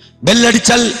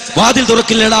 ബെല്ലടിച്ചാൽ വാതിൽ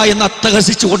തുറക്കില്ലടാ എന്ന്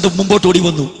അട്ടഹസിച്ചുകൊണ്ട് മുമ്പോട്ട് ഓടി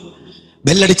വന്നു.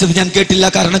 ബെല്ലടിച്ചത് ഞാൻ കേട്ടില്ല,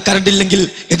 കാരണം കറണ്ടില്ലെങ്കിൽ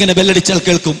എങ്ങനെ ബെല്ലടിച്ചാൽ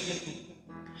കേൾക്കും.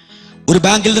 ഒരു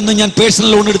ബാങ്കിൽ നിന്ന് ഞാൻ പേഴ്സണൽ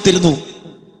ലോൺ എടുത്തിരുന്നു.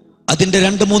 അതിന്റെ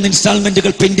 2-3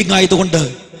 ഇൻസ്റ്റാൾമെന്റുകൾ പെൻഡിങ് ആയതുകൊണ്ട്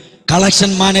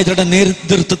കളക്ഷൻ മാനേജറുടെ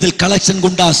നേതൃത്വത്തിൽ കളക്ഷൻ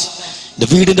ഗുണ്ടാസ്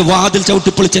വീടിന്റെ വാതിൽ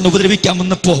ചവിട്ടിപ്പൊളിച്ച് എന്നെ ഉപദ്രവിക്കാൻ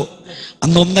വന്നപ്പോ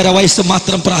അന്ന് 1.5 വയസ്സ്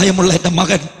മാത്രം പ്രായമുള്ള എന്റെ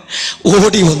മകൻ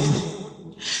ഓടി വന്നു.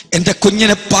 എന്റെ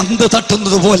കുഞ്ഞിനെ പന്ത്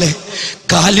തട്ടുന്നത് പോലെ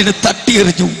കാലിന്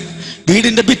തട്ടിയെറിഞ്ഞു.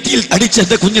 വീടിന്റെ ഭിത്തിയിൽ അടിച്ച്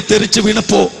എന്റെ കുഞ്ഞ് തെറിച്ച്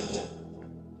വീണപ്പോ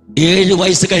 7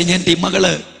 വയസ്സ് കഴിഞ്ഞ എന്റെ ഈ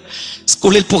മകള്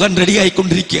സ്കൂളിൽ പോകാൻ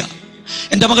റെഡിയായിക്കൊണ്ടിരിക്കുക.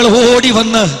 എന്റെ മകൾ ഓടി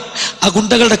വന്ന് ആ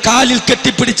ഗുണ്ടകളുടെ കാലിൽ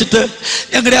കെട്ടിപ്പിടിച്ചിട്ട്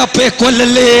ഞങ്ങളുടെ അപ്പയെ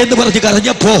കൊല്ലല്ലേ എന്ന് പറഞ്ഞ്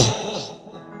കരഞ്ഞപ്പോ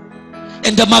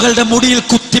എന്റെ മകളുടെ മുടിയിൽ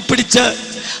കുത്തിപ്പിടിച്ച്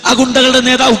ആ ഗുണ്ടകളുടെ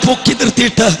നേതാവ് പൊക്കി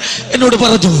നിർത്തിയിട്ട് എന്നോട്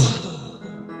പറഞ്ഞു,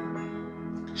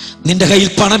 നിന്റെ കയ്യിൽ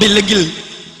പണമില്ലെങ്കിൽ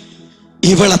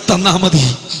ഇവളെ തന്നാ മതി,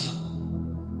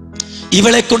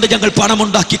 ഇവളെ കൊണ്ട് ഞങ്ങൾ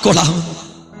പണമുണ്ടാക്കിക്കൊള്ളാം.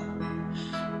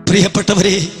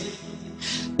 പ്രിയപ്പെട്ടവരെ,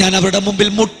 ഞാൻ അവരുടെ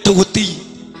മുമ്പിൽ മുട്ടുകുത്തി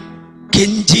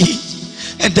കെഞ്ചി,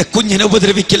 എന്റെ കുഞ്ഞിനെ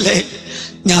ഉപദ്രവിക്കില്ലേ,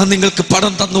 ഞാൻ നിങ്ങൾക്ക്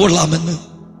പണം തന്നുകൊള്ളാമെന്ന്.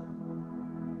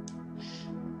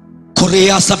 കുറെ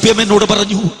അസഭ്യം എന്നോട്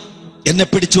പറഞ്ഞു. എന്നെ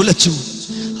പിടിച്ചുലച്ചു.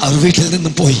 അവർ വീട്ടിൽ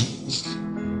നിന്നും പോയി.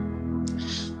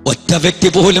 ഒറ്റ വ്യക്തി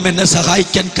പോലും എന്നെ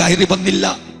സഹായിക്കാൻ കയറി വന്നില്ല.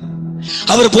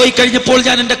 അവർ പോയി കഴിഞ്ഞപ്പോൾ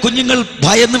ഞാൻ എന്റെ കുഞ്ഞുങ്ങൾ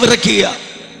ഭയന്ന് വിറയ്ക്കുക.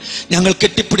 ഞങ്ങൾ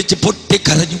കെട്ടിപ്പിടിച്ച്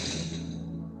പൊട്ടിക്കരഞ്ഞു.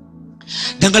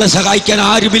 ഞങ്ങളെ സഹായിക്കാൻ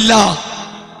ആരുമില്ല.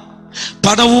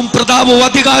 പണവും പ്രതാപവും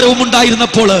അധികാരവും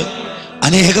ഉണ്ടായിരുന്നപ്പോൾ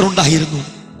അനേകർ ഉണ്ടായിരുന്നു.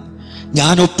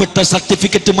 ഞാൻ ഒപ്പിട്ട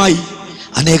സർട്ടിഫിക്കറ്റുമായി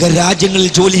അനേക രാജ്യങ്ങളിൽ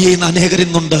ജോലി ചെയ്യുന്ന അനേകർ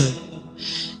ഇന്നുണ്ട്.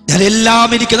 ഞാൻ എല്ലാം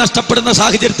എനിക്ക് നഷ്ടപ്പെടുന്ന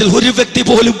സാഹചര്യത്തിൽ ഒരു വ്യക്തി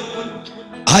പോലും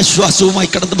ആശ്വാസവുമായി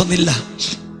കടന്നു വന്നില്ല.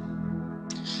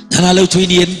 ഞാൻ ആലോചിച്ചു,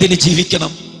 ഇനി എന്തിന്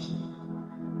ജീവിക്കണം?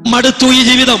 മടുത്തു ഈ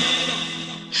ജീവിതം.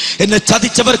 എന്നെ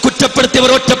ചതിച്ചവർ,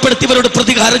 കുറ്റപ്പെടുത്തിയവർ, ഒറ്റപ്പെടുത്തിയവരോട്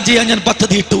പ്രതികാരം ചെയ്യാൻ ഞാൻ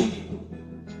പദ്ധതിയിട്ടു.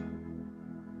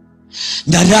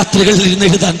 ഞാൻ രാത്രികളിൽ ഇരുന്ന്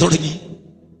എഴുതാൻ തുടങ്ങി.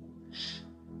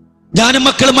 ഞാനും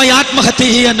മക്കളുമായി ആത്മഹത്യ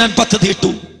ചെയ്യാൻ ഞാൻ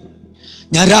പദ്ധതിയിട്ടു.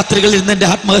 ഞാൻ രാത്രികളിൽ ഇരുന്ന് എന്റെ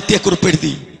ആത്മഹത്യക്കുറിപ്പ്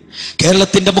എഴുതി.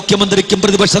 കേരളത്തിന്റെ മുഖ്യമന്ത്രിക്കും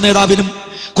പ്രതിപക്ഷ നേതാവിനും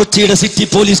കൊച്ചിയുടെ സിറ്റി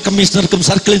പോലീസ് കമ്മീഷണർക്കും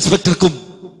സർക്കിൾ ഇൻസ്പെക്ടർക്കും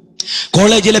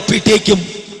കോളേജിലെ PTA-ക്കും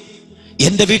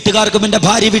എന്റെ വീട്ടുകാർക്കും എന്റെ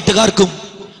ഭാര്യ വീട്ടുകാർക്കും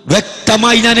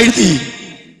വ്യക്തമായി ഞാൻ എഴുതി.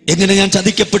 എങ്ങനെ ഞാൻ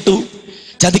ചതിക്കപ്പെട്ടു,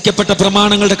 ചതിക്കപ്പെട്ട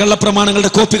പ്രമാണങ്ങളുടെ,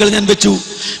 കള്ളപ്രമാണങ്ങളുടെ കോപ്പികൾ ഞാൻ വെച്ചു.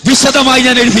 വിശദമായി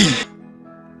ഞാൻ എഴുതി.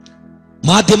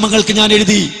 മാധ്യമങ്ങൾക്ക് ഞാൻ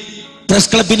എഴുതി, പ്രസ്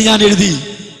ക്ലബിന് ഞാൻ എഴുതി.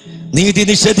 നീതി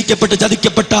നിഷേധിക്കപ്പെട്ട്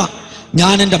ചതിക്കപ്പെട്ട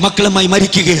ഞാൻ എന്റെ മക്കളുമായി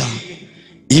മരിക്കുകയാണ്.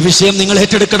 ഈ വിഷയം നിങ്ങൾ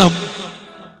ഏറ്റെടുക്കണം.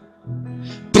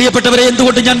 പ്രിയപ്പെട്ടവരെ,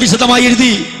 എന്തുകൊണ്ട് ഞാൻ വിശദമായി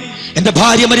എഴുതി? എന്റെ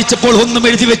ഭാര്യ മരിച്ചപ്പോൾ ഒന്നും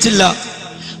എഴുതി വെച്ചില്ല.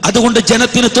 അതുകൊണ്ട്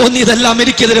ജനത്തിന് തോന്നിയതെല്ലാം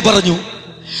എനിക്കെതിരെ പറഞ്ഞു.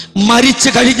 മരിച്ചു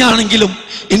കഴിഞ്ഞാണെങ്കിലും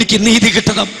എനിക്ക് നീതി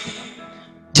കിട്ടണം,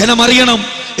 ജനമറിയണം.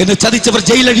 എന്ന് ചതിച്ചവർ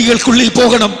ജയിലഴികൾക്കുള്ളിൽ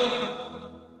പോകണം.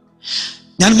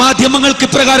 ഞാൻ മാധ്യമങ്ങൾക്ക്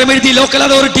ഇപ്രകാരം എഴുതി, ലോക്കൽ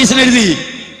അതോറിറ്റീസിന് എഴുതി,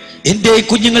 എന്റെയും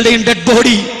കുഞ്ഞുങ്ങളുടെയും ഡെഡ്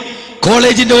ബോഡി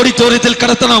കോളേജിന്റെ ഓഡിറ്റോറിയത്തിൽ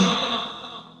കടത്തണം.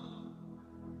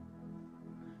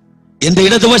 എന്റെ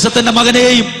ഇടതുവശത്തിന്റെ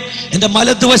മകനെയും എന്റെ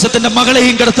വലതുവശത്തിന്റെ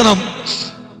മകളെയും കിടത്തണം.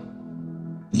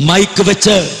 മൈക്ക്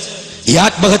വെച്ച് ഈ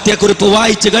ആത്മഹത്യാക്കുറിപ്പ്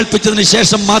വായിച്ച് കേൾപ്പിച്ചതിന്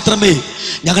ശേഷം മാത്രമേ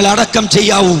ഞങ്ങൾ അടക്കം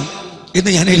ചെയ്യാവൂ എന്ന്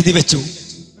ഞാൻ എഴുതി വെച്ചു.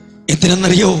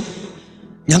 എന്തിനെന്നറിയോ?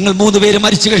 ഞങ്ങൾ 3 പേര്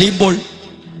മരിച്ചു കഴിയുമ്പോൾ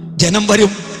ജനം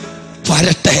വരും,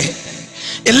 വരട്ടെ,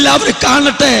 എല്ലാവരും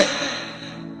കാണട്ടെ.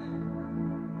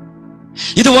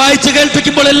 ഇത് വായിച്ച്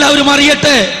കേൾപ്പിക്കുമ്പോൾ എല്ലാവരും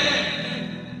അറിയട്ടെ.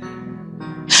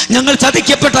 ഞങ്ങൾ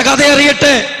ചതിക്കപ്പെട്ട കഥ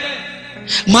അറിയട്ടെ.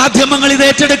 മാധ്യമങ്ങൾ ഇത്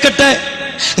ഏറ്റെടുക്കട്ടെ,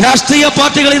 രാഷ്ട്രീയ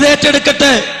പാർട്ടികൾ ഇത്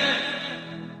ഏറ്റെടുക്കട്ടെ.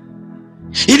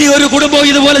 ഇനി ഒരു കുടുംബവും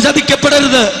ഇതുപോലെ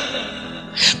ചതിക്കപ്പെടരുത്.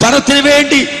 പണത്തിന്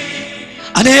വേണ്ടി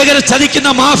അനേകരെ ചതിക്കുന്ന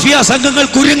മാഫിയ സംഘങ്ങൾ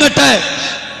കുരുങ്ങട്ടെ.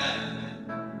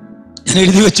 ഞാൻ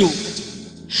എഴുതി വെച്ചു.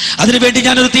 അതിനുവേണ്ടി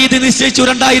ഞാനൊരു തീയതി നിശ്ചയിച്ചു.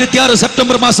 2006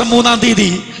 സെപ്റ്റംബർ മാസം 3-ാം തീയതി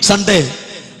സൺഡേ,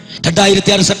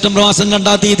 2006 സെപ്റ്റംബർ മാസം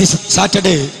 2-ാം തീയതി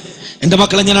സാറ്റർഡേ. എന്റെ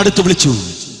മക്കളെ ഞാൻ അടുത്ത് വിളിച്ചു.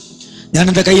 ഞാൻ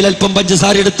എന്റെ കയ്യിൽ അല്പം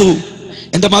പഞ്ചസാര എടുത്തു.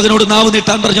 എന്റെ മകനോട് നാവ്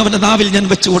നീട്ടാൻ പറഞ്ഞു, അവന്റെ നാവിൽ ഞാൻ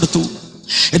വെച്ചു കൊടുത്തു.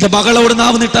 എന്റെ മകളോട്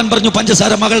നാവ് നീട്ടാൻ പറഞ്ഞു,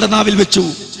 പഞ്ചസാര മകളുടെ നാവിൽ വെച്ചു.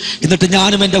 എന്നിട്ട്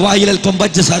ഞാനും എന്റെ വായിൽ അല്പം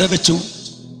പഞ്ചസാര വെച്ചു.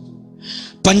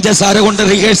 പഞ്ചസാര കൊണ്ട്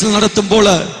റിഹേഴ്സൽ നടത്തുമ്പോൾ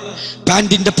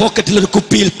പാന്റിന്റെ പോക്കറ്റിൽ ഒരു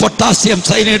കുപ്പിയിൽ പൊട്ടാസ്യം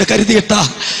സയനൈഡ് കരുതിയിട്ട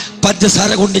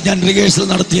പഞ്ചസാര കൊണ്ട് ഞാൻ റിഹേഴ്സൽ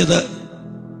നടത്തിയത്.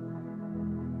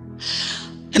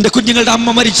 എന്റെ കുഞ്ഞുങ്ങളുടെ അമ്മ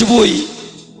മരിച്ചുപോയി.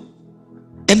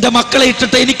 എന്റെ മക്കളെ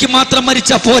ഇട്ടിട്ട് എനിക്ക് മാത്രം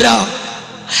മരിച്ചാ പോരാ,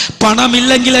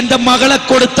 പണമില്ലെങ്കിൽ എന്റെ മകളെ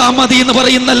കൊടുത്താ മതി എന്ന്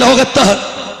പറയുന്ന ലോകത്ത്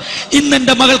ഇന്ന്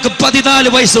എന്റെ മകൾക്ക് 14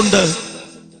 വയസ്സുണ്ട്.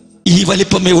 ഈ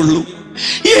വലിപ്പമേ ഉള്ളൂ.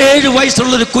 7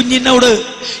 വയസ്സുള്ളൊരു കുഞ്ഞിനോട്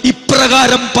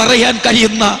ഇപ്രകാരം പറയാൻ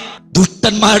കഴിയുന്ന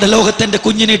ദുഷ്ടന്മാരുടെ ലോകത്ത് എന്റെ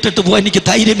കുഞ്ഞിനെ ഇട്ടിട്ട് പോകാൻ എനിക്ക്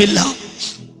ധൈര്യമില്ല.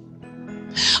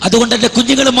 അതുകൊണ്ട് എന്റെ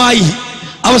കുഞ്ഞുങ്ങളുമായി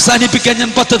അവസാനിപ്പിക്കാൻ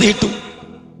ഞാൻ പദ്ധതി ഇട്ടു.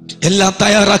 എല്ലാം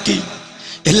തയ്യാറാക്കി,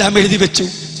 എല്ലാം എഴുതി വെച്ചു.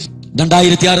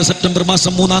 2006 സെപ്റ്റംബർ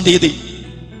മാസം 3-ാം തീയതി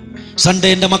സൺഡേ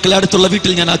എന്റെ മക്കളെ അടുത്തുള്ള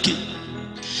വീട്ടിൽ ഞാൻ ആക്കി.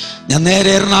 ഞാൻ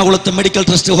നേരെ എറണാകുളത്ത് മെഡിക്കൽ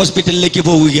ട്രസ്റ്റ് ഹോസ്പിറ്റലിലേക്ക്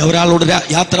പോവുകയാണ്. ഒരാളോട്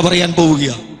യാത്ര പറയാൻ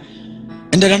പോവുകയാണ്.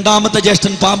 എന്റെ 2ാമത്തെ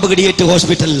ജ്യേഷ്ഠൻ പാമ്പ് കടിയേറ്റ്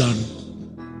ഹോസ്പിറ്റലിലാണ്,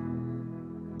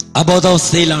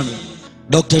 അബോധാവസ്ഥയിലാണ്.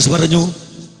 ഡോക്ടേഴ്സ് പറഞ്ഞു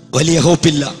വലിയ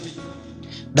ഹോപ്പില്ല,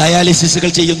 ഡയാലിസിസുകൾ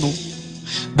ചെയ്യുന്നു.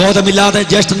 ബോധമില്ലാതെ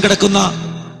ജ്യേഷ്ഠൻ കിടക്കുന്ന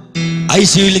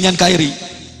ICUയിൽ ഞാൻ കയറി.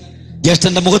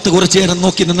 ജ്യേഷ്ഠന്റെ മുഖത്ത് കുറച്ചു നേരം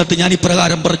നോക്കി നിന്നിട്ട് ഞാൻ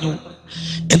ഇപ്രകാരം പറഞ്ഞു,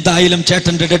 എന്തായാലും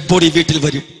ചേട്ടന്റെ ഡെഡ് ബോഡി വീട്ടിൽ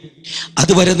വരും,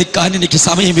 അതുവരെ നിൽക്കാൻ എനിക്ക്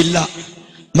സമയമില്ല,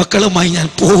 മക്കളുമായി ഞാൻ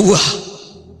പോവുക.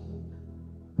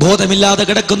 ബോധമില്ലാതെ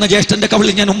കിടക്കുന്ന ജ്യേഷ്ഠന്റെ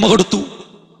കവിളിൽ ഞാൻ ഉമ്മ കൊടുത്തു.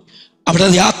 അവിടെ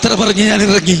യാത്ര പറഞ്ഞ് ഞാൻ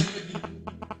ഇറങ്ങി.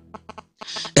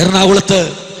 എറണാകുളത്ത്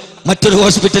മറ്റൊരു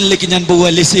ഹോസ്പിറ്റലിലേക്ക് ഞാൻ പോവുക,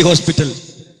 ലിസി ഹോസ്പിറ്റൽ.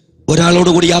 ഒരാളോട്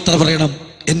കൂടി യാത്ര പറയണം.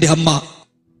 എന്റെ അമ്മ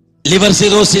ലിവർ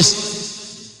സിറോസിസ്,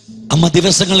 അമ്മ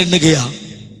ദിവസങ്ങൾ എണ്ണുകയാ.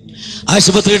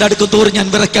 ആശുപത്രിയുടെ അടുക്കത്തോറും ഞാൻ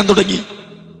വിറയ്ക്കാൻ തുടങ്ങി.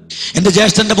 എന്റെ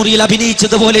ജ്യേഷ്ഠന്റെ മുറിയിൽ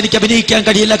അഭിനയിച്ചതുപോലെ എനിക്ക് അഭിനയിക്കാൻ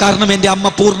കഴിയില്ല. കാരണം എന്റെ അമ്മ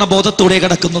പൂർണ്ണ ബോധത്തോടെ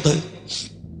കിടക്കുന്നത്.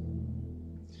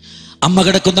 അമ്മ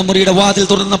കിടക്കുന്ന മുറിയുടെ വാതിൽ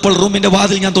തുറന്നപ്പോൾ, റൂമിന്റെ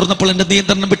വാതിൽ ഞാൻ തുറന്നപ്പോൾ എന്റെ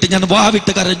നിയന്ത്രണം വിട്ട് ഞാൻ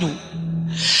വാവിട്ട് കരഞ്ഞു.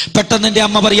 പെട്ടെന്ന് എന്റെ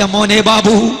അമ്മ പറയാ, മോനെ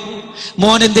ബാബു,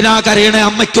 മോൻ എന്തിനാ കരയണേ?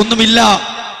 അമ്മയ്ക്കൊന്നുമില്ല.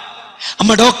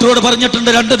 അമ്മ ഡോക്ടറോട് പറഞ്ഞിട്ടുണ്ട്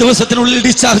 2 ദിവസത്തിനുള്ളിൽ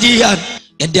ഡിസ്ചാർജ് ചെയ്യാൻ.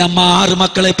 എന്റെ അമ്മ 6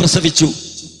 മക്കളെ പ്രസവിച്ചു.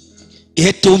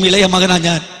 ഏറ്റവും ഇളയ മകനാ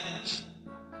ഞാൻ.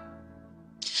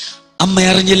 അമ്മ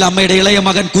അറിഞ്ഞില്ല. അമ്മയുടെ ഇളയ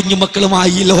മകൻ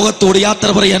കുഞ്ഞുമക്കളുമായി ലോകത്തോട് യാത്ര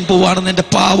പറയാൻ പോവാണെന്ന് എന്റെ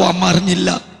പാവം അമ്മ അറിഞ്ഞില്ല.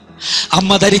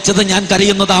 അമ്മ ധരിച്ചത് ഞാൻ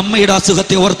കരയുന്നത് അമ്മയുടെ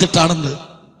അസുഖത്തെ ഓർത്തിട്ടാണെന്ന്.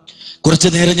 കുറച്ചു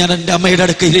നേരം ഞാൻ എന്റെ അമ്മയുടെ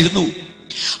അടുക്കയിലിരുന്നു.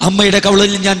 അമ്മയുടെ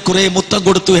കവിളിൽ ഞാൻ കുറെ മുത്തം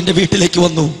കൊടുത്തു. എന്റെ വീട്ടിലേക്ക്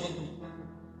വന്നു.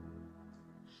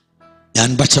 ഞാൻ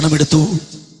ഭക്ഷണം എടുത്തു,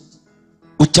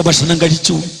 ഉച്ചഭക്ഷണം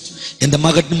കഴിച്ചു. എന്റെ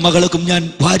മകനും മകൾക്കും ഞാൻ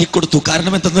വാരിക്കൊടുത്തു.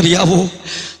 കാരണം എന്തെന്നറിയാവോ?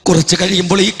 കുറച്ച്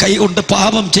കഴിയുമ്പോൾ ഈ കൈ കൊണ്ട്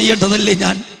പാപം ചെയ്യേണ്ടതല്ലേ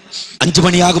ഞാൻ. 5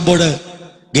 മണിയാകുമ്പോൾ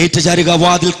ഗേറ്റ് ചാരുക,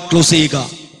 വാതിൽ ക്ലോസ് ചെയ്യുക,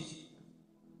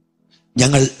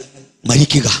 ഞങ്ങൾ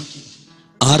മരിക്കുക.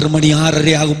 6 മണി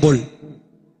 6:30 ആകുമ്പോൾ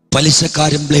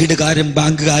പലിശക്കാരും ബ്ലേഡുകാരും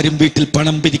ബാങ്കുകാരും വീട്ടിൽ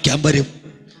പണം പിരിക്കാൻ വരും.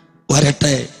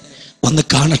 വരട്ടെ, വന്ന്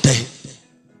കാണട്ടെ.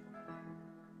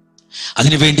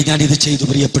 അതിനുവേണ്ടി ഞാൻ ഇത് ചെയ്തു.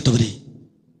 പ്രിയപ്പെട്ടവരെ,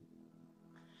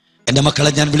 എന്റെ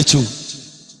മക്കളെ ഞാൻ വിളിച്ചു.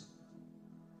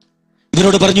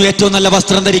 ഇവരോട് പറഞ്ഞു, ഏറ്റവും നല്ല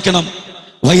വസ്ത്രം ധരിക്കണം.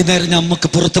 വൈകുന്നേരം നമുക്ക്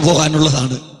പുറത്തു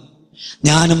പോകാനുള്ളതാണ്.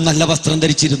 ഞാനും നല്ല വസ്ത്രം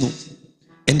ധരിച്ചിരുന്നു.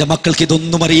 എന്റെ മക്കൾക്ക്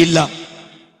ഇതൊന്നും അറിയില്ല.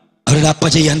 അവരുടെ അപ്പ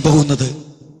ചെയ്യാൻ പോകുന്നത്.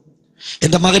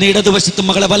 എന്റെ മകനെ ഇടതുവശത്തും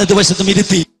മകളെ വലതുവശത്തും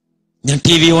ഇരുത്തി ഞാൻ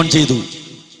TV ഓൺ ചെയ്തു.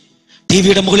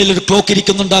 ടിവിയുടെ മുകളിൽ ഒരു ക്ലോക്ക്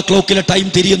ഇരിക്കുന്നുണ്ട്. ആ ക്ലോക്കിലെ ടൈം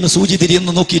തിരിയുന്ന, സൂചി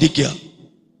തിരിയുന്ന നോക്കിയിരിക്കുക.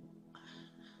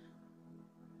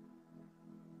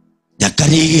 ഞാൻ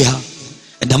കരയുക.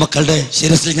 എന്റെ മക്കളുടെ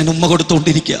ശിരസിൽ ഞാൻ ഉമ്മ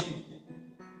കൊടുത്തുകൊണ്ടിരിക്കുക.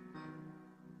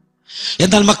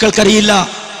 എന്നാൽ മക്കൾക്കറിയില്ല.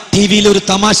 ടിവിയിൽ ഒരു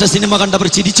തമാശ സിനിമ കണ്ടവർ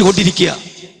ചിരിച്ചുകൊണ്ടിരിക്കുക.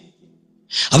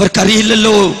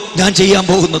 അവർക്കറിയില്ലല്ലോ ഞാൻ ചെയ്യാൻ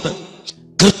പോകുന്നത്.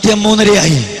 കൃത്യം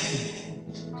 3:30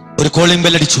 ഒരു കോളിംഗ്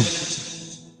ബെല്ലടിച്ചു.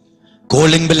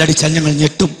 കോളിംഗ് ബെല്ലടിച്ചാൽ ഞങ്ങൾ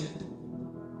ഞെട്ടും.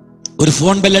 ഒരു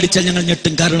ഫോൺ ബെല്ലടിച്ചാൽ ഞങ്ങൾ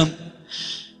ഞെട്ടും. കാരണം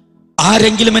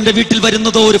ആരെങ്കിലും എന്റെ വീട്ടിൽ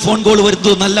വരുന്നതോ ഒരു ഫോൺ കോൾ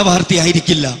വരുന്നതോ നല്ല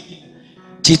വാർത്തയായിരിക്കില്ല.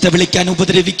 ചീത്ത വിളിക്കാനും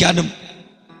ഉപദ്രവിക്കാനും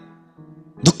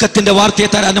ദുഃഖത്തിന്റെ വാർത്തയെ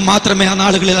തരാനും മാത്രമേ ആ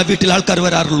നാളുകളിൽ ആ വീട്ടിൽ ആൾക്കാർ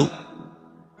വരാറുള്ളൂ.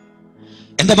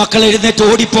 എന്റെ മക്കൾ എഴുന്നേറ്റ്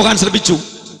ഓടിപ്പോകാൻ ശ്രമിച്ചു.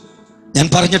 ഞാൻ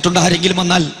പറഞ്ഞിട്ടുണ്ട്, ആരെങ്കിലും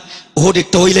വന്നാൽ ഓടി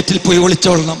ടോയ്ലറ്റിൽ പോയി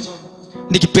ഒളിച്ചോളണം.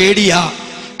 എനിക്ക് പേടിയാ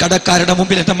കടക്കാരുടെ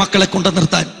മുമ്പിൽ എന്റെ മക്കളെ കൊണ്ടു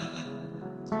നിർത്താൻ.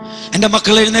 എന്റെ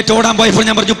മക്കൾ എഴുന്നേറ്റ് ഓടാൻ പോയപ്പോൾ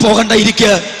ഞാൻ പറഞ്ഞു, പോകണ്ട,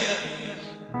 ഇരിക്കുക.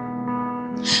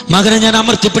 മകനെ ഞാൻ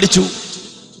അമർത്തിപ്പിടിച്ചു.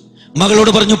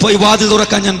 മകളോട് പറഞ്ഞു, പോയി വാതിൽ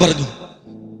തുറക്കാൻ ഞാൻ പറഞ്ഞു.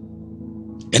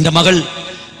 എന്റെ മകൾ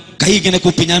കൈ ഇങ്ങനെ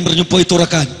കുപ്പി. ഞാൻ പറഞ്ഞു, പോയി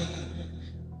തുറക്കാൻ.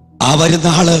 ആ വരുന്ന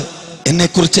ആള് എന്നെ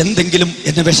കുറിച്ച് എന്തെങ്കിലും,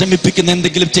 എന്നെ വിഷമിപ്പിക്കുന്ന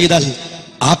എന്തെങ്കിലും ചെയ്താൽ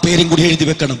ആ പേരും കൂടി എഴുതി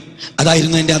വെക്കണം.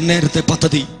 അതായിരുന്നു എന്റെ അന്നേരത്തെ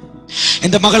പദ്ധതി.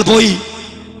 എന്റെ മകൾ പോയി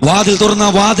വാതിൽ തുറന്ന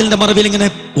വാതിലിന്റെ മറവിൽ ഇങ്ങനെ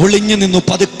ഒളിഞ്ഞു നിന്നു,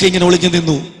 പതുക്കെ ഇങ്ങനെ ഒളിഞ്ഞു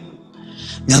നിന്നു.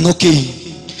 ഞാൻ നോക്കി,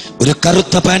 ഒരു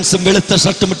കറുത്ത പാൻസും വെളുത്ത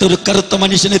ഷർട്ടും ഇട്ട് ഒരു കറുത്ത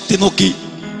മനുഷ്യൻ എത്തി നോക്കി.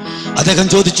 അദ്ദേഹം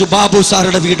ചോദിച്ചു, ബാബു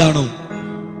സാറുടെ വീടാണോ?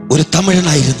 ഒരു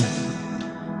തമിഴനായിരുന്നു.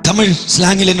 തമിഴ്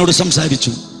സ്ലാങ്ങിൽ എന്നോട്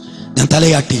സംസാരിച്ചു. ഞാൻ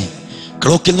തലയാട്ടി.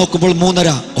 ക്ലോക്കിൽ നോക്കുമ്പോൾ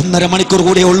 3:30, 1.5 മണിക്കൂർ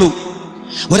കൂടെ ഉള്ളൂ.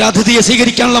 ഒരു അതിഥിയെ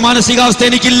സ്വീകരിക്കാനുള്ള മാനസികാവസ്ഥ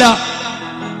എനിക്കില്ല.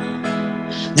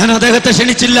 ഞാൻ അദ്ദേഹത്തെ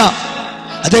ക്ഷണിച്ചില്ല.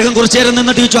 അദ്ദേഹം കുറച്ചു നേരം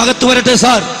നിന്നിട്ട് ചോദിച്ചു, അകത്ത് വരട്ടെ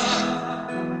സാർ.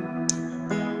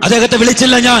 അദ്ദേഹത്തെ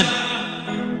വിളിച്ചില്ല ഞാൻ.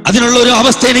 അതിനുള്ള ഒരു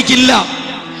അവസ്ഥ എനിക്കില്ല.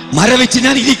 മരവിച്ച്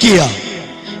ഞാൻ ഇരിക്കുക.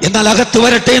 എന്നാൽ അകത്ത്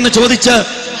വരട്ടെ എന്ന് ചോദിച്ച്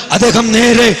അദ്ദേഹം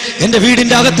നേരെ എന്റെ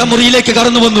വീടിന്റെ അകത്ത മുറിയിലേക്ക്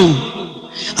കടന്നു വന്നു.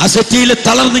 ആ സെറ്റിയിൽ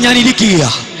തളർന്ന് ഞാൻ ഇരിക്കുക.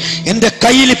 എന്റെ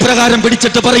കയ്യിൽ ഇപ്രകാരം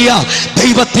പിടിച്ചിട്ട് പറയാ,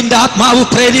 ദൈവത്തിന്റെ ആത്മാവ്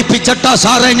പ്രേരിപ്പിച്ചിട്ട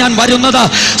സാറേ ഞാൻ വരുന്നത്.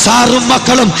 സാറും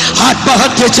മക്കളും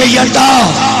ആത്മഹത്യ ചെയ്യണ്ട.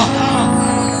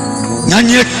 ഞാൻ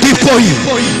ഞെട്ടിപ്പോയി.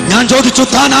 ഞാൻ ചോദിച്ചു,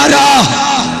 താൻ ആരാ?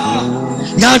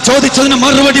 ഞാൻ ചോദിച്ചതിന്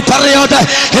മറുപടി പറയാതെ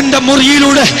എന്റെ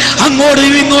മുറിയിലൂടെ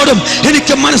അങ്ങോട്ടും ഇങ്ങോട്ടും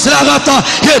എനിക്ക് മനസ്സിലാകാത്ത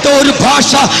ഏതോ ഒരു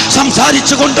ഭാഷ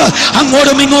സംസാരിച്ചുകൊണ്ട്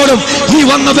അങ്ങോട്ടും ഇങ്ങോട്ടും ഈ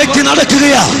വന്ന വ്യക്തി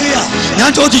നടക്കുകയാ. ഞാൻ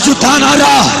ചോദിച്ചു, താൻ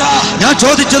ആരാ? ഞാൻ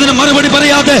ചോദിച്ചതിന് മറുപടി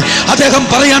പറയാതെ അദ്ദേഹം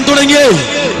പറയാൻ തുടങ്ങി,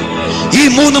 ഈ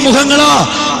 3 മുഖങ്ങളാ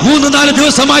 3-4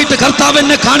 ദിവസമായിട്ട് കർത്താവ്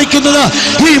എന്നെ കാണിക്കുന്നത്.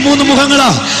 ഈ 3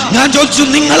 മുഖങ്ങളാ. ഞാൻ ചോദിച്ചു,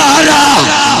 നിങ്ങൾ ആരാ?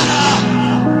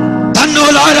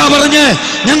 തന്നോട് ആരാ പറഞ്ഞ്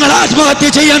ഞങ്ങൾ ആത്മഹത്യ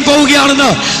ചെയ്യാൻ പോവുകയാണെന്ന്?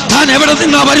 താൻ എവിടെ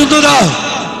നിന്നാ വരുന്നത്?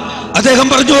 അദ്ദേഹം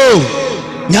പറഞ്ഞു,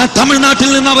 ഞാൻ തമിഴ്നാട്ടിൽ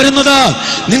നിന്നാ വരുന്നത്.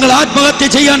 നിങ്ങൾ ആത്മഹത്യ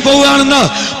ചെയ്യാൻ പോവുകയാണെന്ന്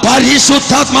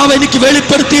പരിശുദ്ധാത്മാവ് എനിക്ക്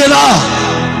വെളിപ്പെടുത്തിയതാ.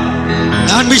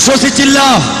 ഞാൻ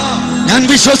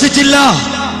വിശ്വസിച്ചില്ല.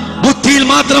 ബുദ്ധിയിൽ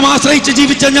മാത്രം ആശ്രയിച്ച്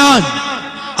ജീവിച്ച ഞാൻ,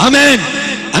 ആമേൻ,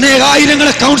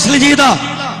 അനേകായിരങ്ങളെ കൗൺസിൽ ചെയ്ത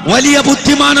വലിയ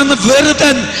ബുദ്ധിമാനെന്ന്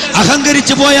വെറുതെ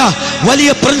അഹങ്കരിച്ചു പോയ വലിയ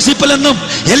പ്രിൻസിപ്പൽ എന്നും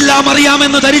എല്ലാം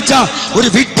അറിയാമെന്ന് ധരിച്ച ഒരു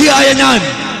വിഡ്ഢിയായ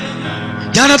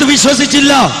ഞാനത്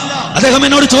വിശ്വസിച്ചില്ല. അദ്ദേഹം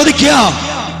എന്നോട് ചോദിക്കുക,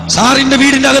 സാറിന്റെ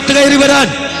വീടിന്റെ അകത്ത് കയറി വരാൻ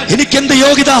എനിക്കെന്ത്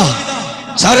യോഗ്യത?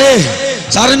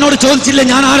 സാർ എന്നോട് ചോദിച്ചില്ല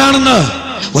ഞാൻ ആരാണെന്ന്.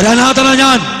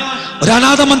 ഒരു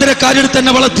അനാഥ മന്ദിരക്കാരെടുത്ത്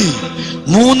എന്നെ വളർത്തി.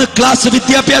 3 ക്ലാസ്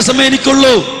വിദ്യാഭ്യാസമേ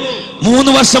എനിക്കുള്ളൂ.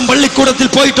 3 വർഷം പള്ളിക്കൂടത്തിൽ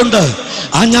പോയിട്ടുണ്ട്.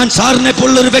 ഞാൻ സാറിനെ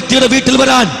പോലുള്ള ഒരു വ്യക്തിയുടെ വീട്ടിൽ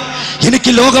വരാൻ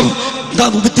എനിക്ക് ലോകം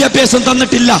വിദ്യാഭ്യാസം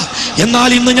തന്നിട്ടില്ല. എന്നാൽ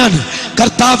ഇന്ന് ഞാൻ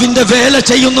കർത്താവിന്റെ വേല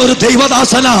ചെയ്യുന്ന ഒരു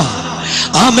ദൈവദാസനാ.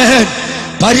 ആമേൻ.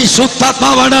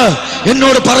 പരിശുദ്ധാത്മാവാണ്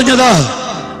എന്നോട് പറഞ്ഞത്.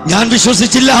 ഞാൻ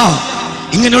വിശ്വസിച്ചില്ല.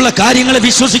 ഇങ്ങനെയുള്ള കാര്യങ്ങളെ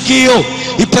വിശ്വസിക്കുകയോ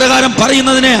ഇപ്രകാരം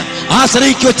പറയുന്നതിനെ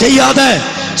ആശ്രയിക്കുകയോ ചെയ്യാതെ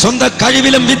സ്വന്തം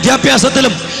കഴിവിലും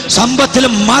വിദ്യാഭ്യാസത്തിലും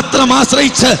സമ്പത്തിലും മാത്രം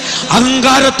ആശ്രയിച്ച്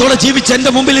അഹങ്കാരത്തോടെ ജീവിച്ച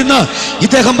എന്റെ മുമ്പിൽ ഇന്ന്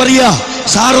ഇദ്ദേഹം പറയുക,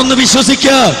 സാറൊന്ന്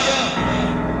വിശ്വസിക്കുക.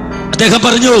 അദ്ദേഹം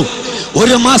പറഞ്ഞു,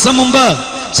 1 മാസം മുമ്പ്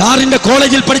സാറിന്റെ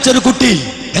കോളേജിൽ പഠിച്ച ഒരു കുട്ടി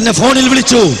എന്നെ ഫോണിൽ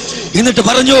വിളിച്ചു. എന്നിട്ട്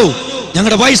പറഞ്ഞു,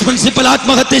 ഞങ്ങളുടെ വൈസ് പ്രിൻസിപ്പൽ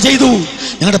ആത്മഹത്യ ചെയ്തു.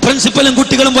 ഞങ്ങളുടെ പ്രിൻസിപ്പലും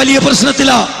കുട്ടികളും വലിയ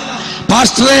പ്രശ്നത്തിലാ.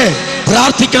 പാസ്റ്ററെ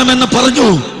പ്രാർത്ഥിക്കണമെന്ന് പറഞ്ഞു.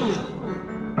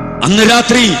 അന്ന്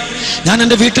രാത്രി ഞാൻ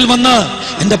എന്റെ വീട്ടിൽ വന്ന്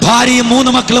എന്റെ ഭാര്യയും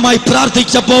 3 മക്കളുമായി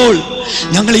പ്രാർത്ഥിച്ചപ്പോൾ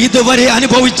ഞങ്ങൾ ഇതുവരെ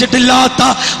അനുഭവിച്ചിട്ടില്ലാത്ത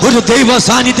ഒരു ദൈവ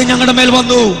സാന്നിധ്യം ഞങ്ങളുടെ മേൽ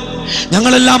വന്നു.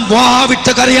 ഞങ്ങളെല്ലാം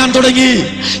വാവിട്ട് കരയാൻ തുടങ്ങി.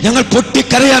 ഞങ്ങൾ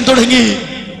പൊട്ടിക്കരയാൻ തുടങ്ങി.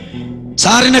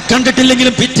 സാറിനെ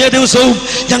കണ്ടിട്ടില്ലെങ്കിലും പിറ്റേ ദിവസവും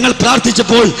ഞങ്ങൾ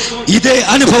പ്രാർത്ഥിച്ചപ്പോൾ ഇതേ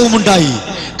അനുഭവം ഉണ്ടായി.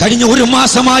 കഴിഞ്ഞ 1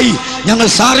 മാസമായി ഞങ്ങൾ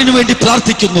സാറിന് വേണ്ടി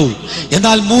പ്രാർത്ഥിക്കുന്നു.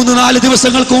 എന്നാൽ 3-4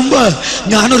 ദിവസങ്ങൾക്ക് മുമ്പ്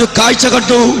ഞാനൊരു കാഴ്ച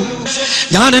കണ്ടു.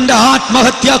 ഞാൻ എന്റെ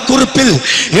ആത്മഹത്യാ കുറിപ്പിൽ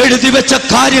എഴുതി വെച്ച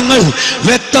കാര്യങ്ങൾ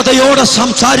വ്യക്തതയോടെ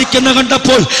സംസാരിക്കുന്ന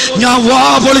കണ്ടപ്പോൾ ഞാൻ വാ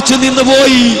പൊളിച്ചു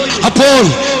നിന്നുപോയി. അപ്പോൾ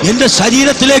എന്റെ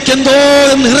ശരീരത്തിലേക്ക് എന്തോ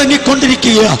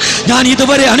ഇറങ്ങിക്കൊണ്ടിരിക്കുക. ഞാൻ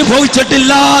ഇതുവരെ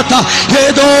അനുഭവിച്ചിട്ടില്ലാത്ത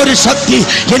ഏതോ ഒരു ശക്തി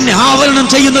എന്നെ ആവരണം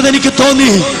ചെയ്യുന്നത് എനിക്ക്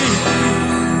തോന്നി.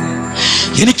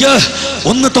 എനിക്ക്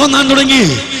ഒന്ന് തോന്നാൻ തുടങ്ങി,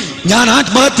 ഞാൻ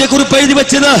ആത്മഹത്യക്കുറിപ്പ് എഴുതി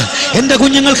വെച്ചത് എന്റെ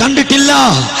കുഞ്ഞുങ്ങൾ കണ്ടിട്ടില്ല.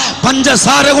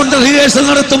 പഞ്ചസാര കൊണ്ട് റിഹേഴ്സൽ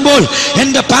നടത്തുമ്പോൾ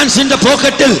എന്റെ പാൻസിന്റെ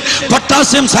പോക്കറ്റിൽ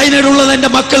പൊട്ടാസ്യം സയനൈഡ് ഉള്ളത് എന്റെ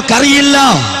മക്കൾക്കറിയില്ല.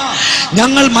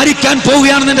 ഞങ്ങൾ മരിക്കാൻ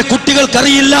പോവുകയാണെന്ന് എന്റെ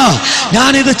കുട്ടികൾക്കറിയില്ല.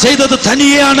 ഞാനിത് ചെയ്തത്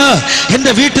തനിയാണ്,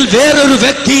 എന്റെ വീട്ടിൽ വേറൊരു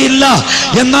വ്യക്തിയില്ല.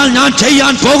 എന്നാൽ ഞാൻ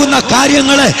ചെയ്യാൻ പോകുന്ന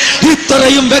കാര്യങ്ങളെ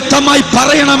ഇത്രയും വ്യക്തമായി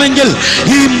പറയണമെങ്കിൽ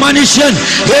ഈ മനുഷ്യൻ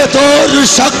ഏതോ ഒരു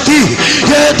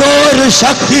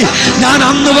ശക്തി, ഞാൻ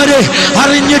അന്ന് വരെ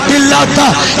അറിഞ്ഞിട്ടില്ലാത്ത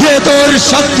ഏതോ ഒരു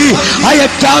ശക്തി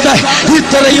അയക്കാതെ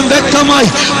ഇത്രയും വ്യക്തമായി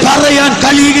പറയാൻ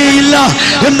കഴിയുകയില്ല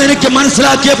എന്നെനിക്ക്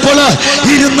മനസ്സിലാക്കിയപ്പോൾ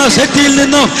ഇരുന്ന സെറ്റിയിൽ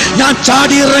നിന്നും ഞാൻ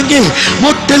ചാടിയിറങ്ങി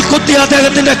മുട്ടിൽ കുത്തി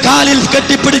അദ്ദേഹത്തിന്റെ കാലിൽ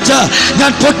കെട്ടിപ്പിടിച്ച്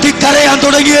ഞാൻ പൊട്ടിക്കരയാൻ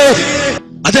തുടങ്ങി.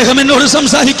 അദ്ദേഹം എന്നോട്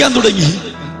സംസാരിക്കാൻ തുടങ്ങി.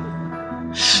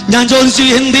 ഞാൻ ചോദിച്ചു,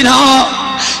 എന്തിനാ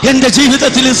എന്റെ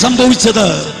ജീവിതത്തിൽ സംഭവിച്ചത്?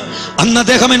 അന്ന്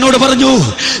അദ്ദേഹം എന്നോട് പറഞ്ഞു,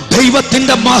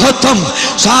 ദൈവത്തിന്റെ മഹത്വം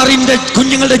സാറിന്റെ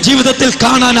കുഞ്ഞുങ്ങളുടെ ജീവിതത്തിൽ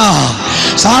കാണാനാ.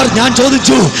 സാർ, ഞാൻ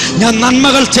ചോദിച്ചു, ഞാൻ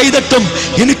നന്മകൾ ചെയ്തിട്ടും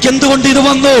എനിക്ക് എന്തുകൊണ്ട് ഇത്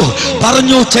വന്നു?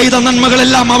 പറഞ്ഞു, ചെയ്ത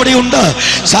നന്മകളെല്ലാം അവിടെയുണ്ട്,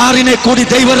 സാറിനെ കൂടി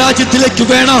ദൈവരാജ്യത്തിലേക്ക്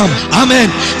വേണം. ആമേൻ.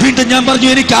 വീണ്ടും ഞാൻ പറഞ്ഞു,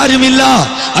 എനിക്ക് ആരുമില്ല.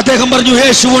 അദ്ദേഹം പറഞ്ഞു,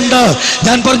 യേശു ഉണ്ട്.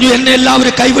 ഞാൻ പറഞ്ഞു, എന്നെ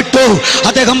എല്ലാവരും കൈവിട്ടു.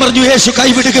 അദ്ദേഹം പറഞ്ഞു, യേശു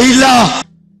കൈവിടുകയില്ല.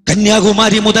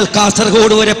 കന്യാകുമാരി മുതൽ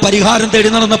കാസർഗോഡ് വരെ പരിഹാരം തേടി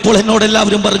നടന്നപ്പോൾ എന്നോട്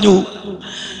എല്ലാവരും പറഞ്ഞു,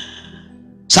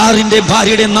 സാറിന്റെ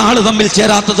ഭാര്യയുടെ നാള് തമ്മിൽ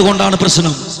ചേരാത്തത് കൊണ്ടാണ്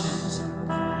പ്രശ്നം.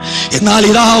 എന്നാൽ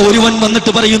ഇതാ ഒരുവൻ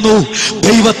വന്നിട്ട് പറയുന്നു,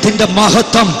 ദൈവത്തിന്റെ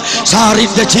മഹത്വം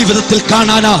സാറിന്റെ ജീവിതത്തിൽ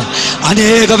കാണാനാ.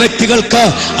 അനേക വ്യക്തികൾക്ക്,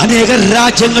 അനേക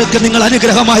രാജ്യങ്ങൾക്ക് നിങ്ങൾ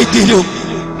അനുഗ്രഹമായി തീരും.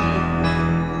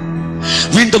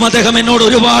 വീണ്ടും അദ്ദേഹം എന്നോട്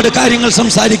ഒരുപാട് കാര്യങ്ങൾ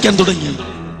സംസാരിക്കാൻ തുടങ്ങി.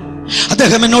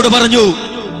 അദ്ദേഹം എന്നോട് പറഞ്ഞു,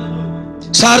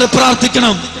 സാറ്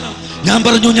പ്രാർത്ഥിക്കണം. ഞാൻ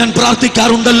പറഞ്ഞു, ഞാൻ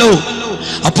പ്രാർത്ഥിക്കാറുണ്ടല്ലോ.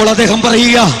 അപ്പോൾ അദ്ദേഹം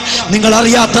പറയുക, നിങ്ങൾ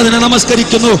അറിയാത്തതിനെ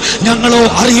നമസ്കരിക്കുന്നു, ഞങ്ങളോ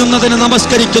അറിയുന്നതിനെ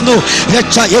നമസ്കരിക്കുന്നു.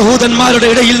 രക്ഷ യഹൂദന്മാരുടെ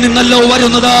ഇടയിൽ നിന്നല്ലോ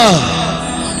വരുന്നത്.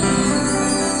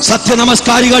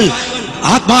 സത്യനമസ്കാരികൾ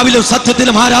ആത്മാവിലും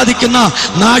സത്യത്തിലും ആരാധിക്കുന്ന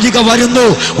നാഴിക വരുന്നു,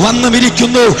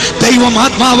 വന്നുമിരിക്കുന്നു. ദൈവം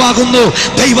ആത്മാവാകുന്നു.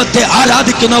 ദൈവത്തെ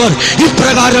ആരാധിക്കുന്നവർ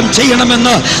ഇപ്രകാരം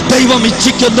ചെയ്യണമെന്ന് ദൈവം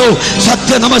ഇച്ഛിക്കുന്നു.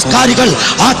 സത്യനമസ്കാരികൾ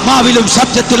ആത്മാവിലും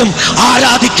സത്യത്തിലും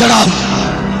ആരാധിക്കണം.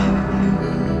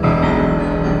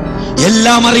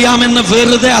 എല്ലാം അറിയാമെന്ന്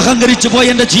വെറുതെ അഹങ്കരിച്ചു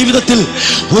പോയ എന്റെ ജീവിതത്തിൽ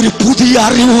ഒരു പുതിയ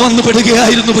അറിവ് വന്നു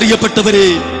പെടുകയായിരുന്നു. പ്രിയപ്പെട്ടവരെ,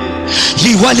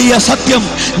 ഈ വലിയ സത്യം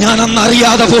ഞാൻ അന്ന്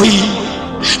അറിയാതെ പോയി.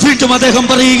 വീണ്ടും അദ്ദേഹം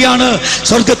പറയുകയാണ്,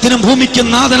 സ്വർഗത്തിനും ഭൂമിക്കും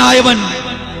നാഥനായവൻ,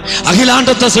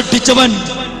 അഖിലാണ്ടത്തെ സൃഷ്ടിച്ചവൻ,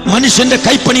 മനുഷ്യന്റെ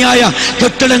കൈപ്പണിയായ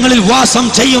കെട്ടിടങ്ങളിൽ വാസം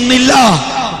ചെയ്യുന്നില്ല.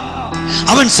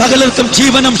 അവൻ സകലർക്കും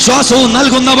ജീവനും ശ്വാസവും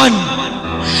നൽകുന്നവൻ.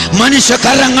 മനുഷ്യ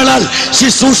കരങ്ങളാൽ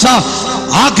ശുശ്രൂഷ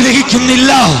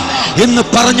ആഗ്രഹിക്കുന്നില്ല എന്ന്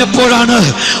പറഞ്ഞപ്പോഴാണ്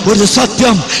ഒരു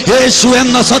സത്യം, യേശു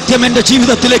എന്ന സത്യം എന്റെ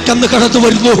ജീവിതത്തിലേക്ക് അന്ന് കടന്നു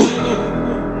വരുന്നു.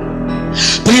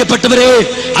 പ്രിയപ്പെട്ടവരെ,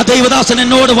 ആ ദൈവദാസൻ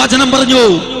എന്നോട് വചനം പറഞ്ഞു,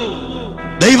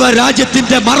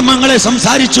 ദൈവരാജ്യത്തിന്റെ മർമ്മങ്ങളെ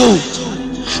സംസാരിച്ചു,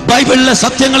 ബൈബിളിലെ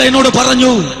സത്യങ്ങളെ എന്നോട്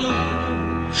പറഞ്ഞു.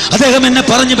 അദ്ദേഹം എന്നെ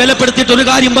പറഞ്ഞ് ബലപ്പെടുത്തിയിട്ട് ഒരു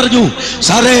കാര്യം പറഞ്ഞു,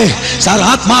 സാർ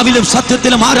ആത്മാവിലും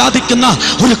സത്യത്തിലും ആരാധിക്കുന്ന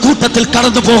ഒരു കൂട്ടത്തിൽ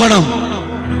കടന്നു പോകണം.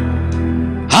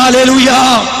 ഹല്ലേലൂയ.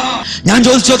 ഞാൻ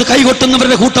ചോദിച്ചു, അത്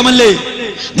കൈകൊട്ടുന്നവരുടെ കൂട്ടമല്ലേ?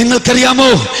 നിങ്ങൾക്കറിയാമോ,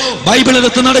 ബൈബിൾ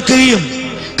എടുത്ത് നടക്കുകയും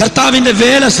കർത്താവിന്റെ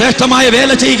വേല, ശ്രേഷ്ഠമായ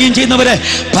വേല ചെയ്യുകയും ചെയ്യുന്നവരെ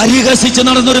പരിഹസിച്ച്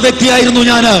നടന്നൊരു വ്യക്തിയായിരുന്നു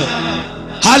ഞാൻ.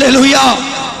 ഹല്ലേലൂയ.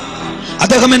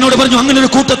 അദ്ദേഹം എന്നോട് പറഞ്ഞു, അങ്ങനെ ഒരു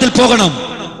കൂട്ടത്തിൽ പോകണം.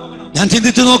 ഞാൻ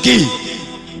ചിന്തിച്ചു നോക്കി.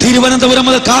 തിരുവനന്തപുരം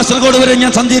മുതൽ കാസർഗോഡ് വരെ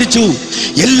ഞാൻ സഞ്ചരിച്ചു,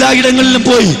 എല്ലായിടങ്ങളിലും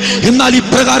പോയി. എന്നാൽ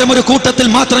ഇപ്രകാരം ഒരു കൂട്ടത്തിൽ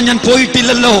മാത്രം ഞാൻ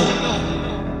പോയിട്ടില്ലല്ലോ.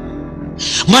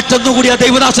 മറ്റൊന്നുകൂടി ആ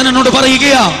ദൈവദാസൻ എന്നോട്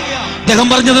പറയുകയാ. അദ്ദേഹം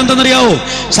പറഞ്ഞത് എന്തെന്നറിയാവോ?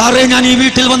 സാറേ, ഞാൻ ഈ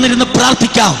വീട്ടിൽ വന്നിരുന്ന്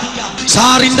പ്രാർത്ഥിക്കാം.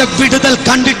 സാറിന്റെ വിടുതൽ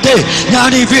കണ്ടിട്ട് ഞാൻ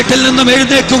ഈ വീട്ടിൽ നിന്നും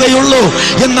എഴുന്നേൽക്കുകയുള്ളൂ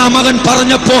എന്നാ മകൻ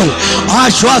പറഞ്ഞപ്പോൾ,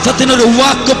 ആശ്വാസത്തിനൊരു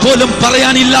വാക്ക് പോലും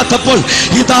പറയാനില്ലാത്തപ്പോൾ,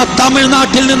 ഇതാ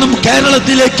തമിഴ്നാട്ടിൽ നിന്നും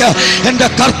കേരളത്തിലേക്ക് എന്റെ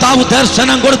കർത്താവ്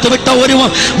ദർശനം കൊടുത്തു വിട്ട ഒരു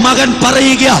മകൻ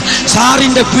പറയുക,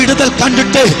 സാറിന്റെ വിടുതൽ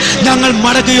കണ്ടിട്ട് ഞങ്ങൾ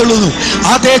മടങ്ങുകയുള്ളൂ.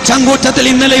 അതേ ചങ്കൂറ്റത്തിൽ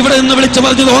ഇന്നലെ ഇവിടെ നിന്ന് വിളിച്ചു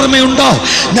പറഞ്ഞത് ഓർമ്മയുണ്ടോ?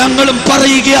 ഞങ്ങളും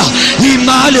പറയുക, ഈ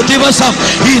 4 ദിവസം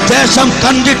ഈ ദേശം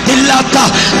കണ്ടിട്ടില്ലാത്ത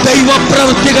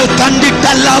ദൈവപ്രവൃത്തികൾ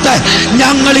കണ്ടിട്ടല്ലാതെ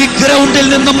ഞങ്ങൾ ഈ ഗ്രൗണ്ടിൽ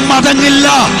നിന്നും മടങ്ങില്ല.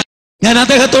 ഞാൻ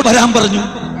അദ്ദേഹത്തോട് വരാൻ പറഞ്ഞു.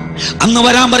 അന്ന്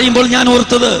വരാൻ പറയുമ്പോൾ ഞാൻ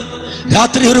ഓർത്തത്,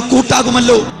 രാത്രി ഒരു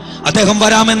കൂട്ടാകുമല്ലോ. അദ്ദേഹം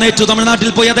വരാമെന്നേറ്റു. തമിഴ്നാട്ടിൽ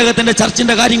പോയി അദ്ദേഹത്തിന്റെ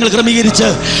ചർച്ചിന്റെ കാര്യങ്ങൾ ക്രമീകരിച്ച്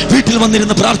വീട്ടിൽ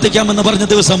വന്നിരുന്ന് പ്രാർത്ഥിക്കാമെന്ന് പറഞ്ഞ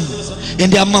ദിവസം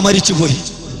എന്റെ അമ്മ മരിച്ചുപോയി.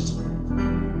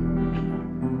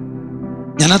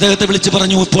 ഞാൻ അദ്ദേഹത്തെ വിളിച്ചു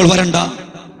പറഞ്ഞു, ഇപ്പോൾ വരണ്ട.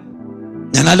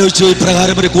 ഞാൻ ആലോചിച്ചു,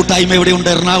 ഇപ്രകാരം ഒരു കൂട്ടായ്മ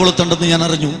എവിടെയുണ്ട്, എറണാകുളത്തുണ്ടെന്ന് ഞാൻ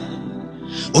അറിഞ്ഞു.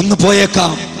 ഒന്ന്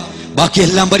പോയേക്കാം,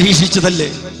 ബാക്കിയെല്ലാം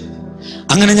പരീക്ഷിച്ചതല്ലേ.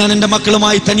 അങ്ങനെ ഞാൻ എന്റെ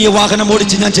മക്കളുമായി തനിയെ വാഹനം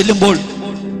ഓടിച്ച് ഞാൻ ചെല്ലുമ്പോൾ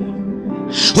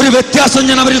ഒരു വ്യത്യാസം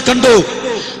ഞാൻ അവരിൽ കണ്ടു.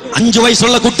 5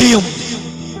 വയസ്സുള്ള കുട്ടിയും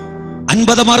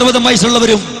 50-60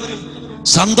 വയസ്സുള്ളവരും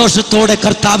സന്തോഷത്തോടെ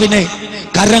കർത്താവിനെ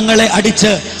കരങ്ങളെ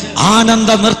അടിച്ച്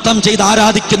ആനന്ദ നൃത്തം ചെയ്ത്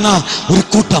ആരാധിക്കുന്ന ഒരു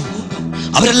കൂട്ടം.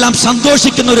 അവരെല്ലാം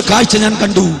സന്തോഷിക്കുന്ന ഒരു കാഴ്ച ഞാൻ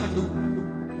കണ്ടു.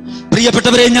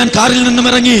 പ്രിയപ്പെട്ടവരെ, ഞാൻ കാറിൽ നിന്നും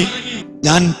ഇറങ്ങി.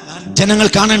 ഞാൻ ജനങ്ങൾ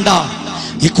കാണണ്ട,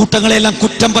 ഈ കൂട്ടങ്ങളെല്ലാം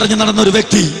കുറ്റം പറഞ്ഞ് നടന്ന ഒരു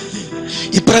വ്യക്തി.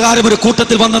 ഇപ്രകാരം ഒരു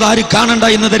കൂട്ടത്തിൽ വന്നത് ആരും കാണണ്ട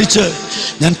എന്ന് ധരിച്ച്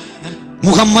ഞാൻ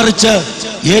മുഖം മറിച്ച്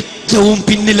ഏറ്റവും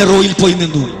പിന്നിലെ റോയിൽ പോയി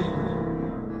നിന്നു.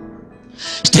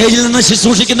 സ്റ്റേജിൽ നിന്ന്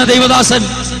ശുശ്രൂഷിക്കുന്ന ദൈവദാസൻ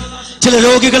ചില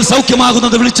രോഗികൾ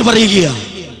സൗഖ്യമാകുന്നത് വിളിച്ചു പറയുകയാണ്.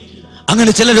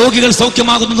 അങ്ങനെ ചില രോഗികൾ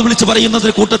സൗഖ്യമാകുന്നത് വിളിച്ചു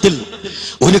പറയുന്നതിന് കൂട്ടത്തിൽ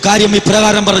ഒരു കാര്യം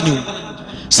ഇപ്രകാരം പറഞ്ഞു: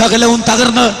 സകലവും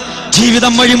തകർന്ന്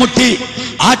ജീവിതം വഴിമുട്ടി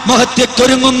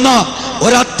ആത്മഹത്യക്കൊരുങ്ങുന്ന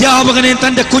ഒരു അധ്യാപകനെയും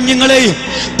തന്റെ കുഞ്ഞുങ്ങളെയും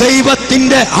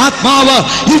ദൈവത്തിന്റെ ആത്മാവ്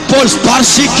ഇപ്പോൾ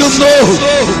സ്പർശിക്കുന്നു.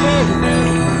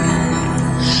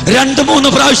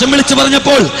 2-3 പ്രാവശ്യം വിളിച്ചു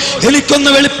പറഞ്ഞപ്പോൾ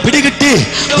എനിക്കൊന്ന് പിടികിട്ടി,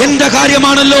 എന്റെ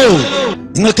കാര്യമാണല്ലോ.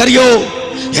 നിങ്ങൾക്കറിയോ,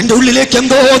 എന്റെ ഉള്ളിലേക്ക്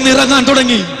എന്തോ ഒന്നിറങ്ങാൻ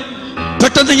തുടങ്ങി.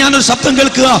 പെട്ടെന്ന് ഞാനൊരു ശബ്ദം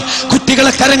കേൾക്കുക: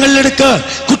 കുട്ടികളെ കരങ്ങളിലെടുക്ക്,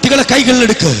 കുട്ടികളെ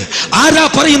കൈകളിലെടുക്ക്. ആരാ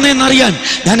പറയുന്നതെന്ന് അറിയാൻ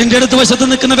ഞാൻ എന്റെ അടുത്ത വശത്ത്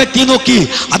നിൽക്കുന്ന വ്യക്തിയെ നോക്കി.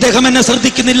 അദ്ദേഹം എന്നെ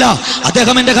ശ്രദ്ധിക്കുന്നില്ല,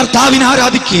 അദ്ദേഹം എന്റെ കർത്താവിനെ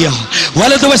ആരാധിക്കുക.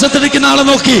 വലതുവശത്ത് നിൽക്കുന്ന ആളെ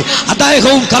നോക്കി,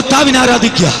 അദ്ദേഹവും കർത്താവിനെ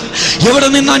ആരാധിക്കുക. എവിടെ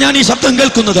നിന്നാ ഞാൻ ഈ ശബ്ദം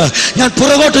കേൾക്കുന്നത്? ഞാൻ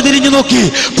പുറകോട്ട് തിരിഞ്ഞു നോക്കി,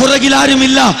 പുറകിൽ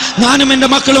ആരുമില്ല. ഞാനും എന്റെ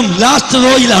മക്കളും ലാസ്റ്റ്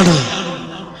റോയിലാണ്.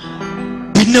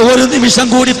 പിന്നെ ഒരു നിമിഷം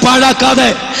കൂടി പാഴാക്കാതെ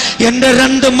എന്റെ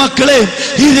 2 മക്കളെ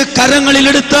 2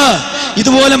 കരങ്ങളിലെടുത്ത്,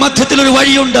 ഇതുപോലെ മധ്യത്തിൽ ഒരു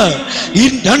വഴിയുണ്ട്, ഈ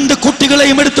 2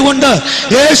 കുട്ടികളെയും എടുത്തുകൊണ്ട്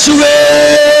യേശുവേ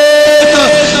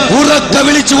ഉറക്കെ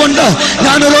വിളിച്ചുകൊണ്ട്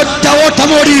ഞാൻ ഒരൊറ്റ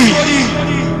ഓട്ടമോടി.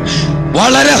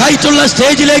 വളരെ ഹൈറ്റുള്ള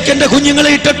സ്റ്റേജിലേക്ക് എന്റെ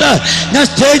കുഞ്ഞുങ്ങളെ ഇട്ടിട്ട് ഞാൻ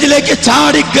സ്റ്റേജിലേക്ക്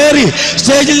ചാടി കയറി.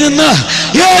 സ്റ്റേജിൽ നിന്ന്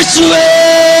യേശുവേ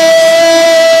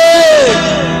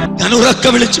ഞാൻ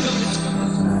ഉറക്കെ വിളിച്ചു.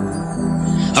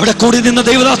 അവിടെ കൂടി നിന്ന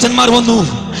ദൈവദാസന്മാർ വന്നു.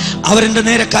 അവരെന്റെ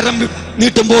നേരെ കരം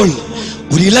നീട്ടുമ്പോൾ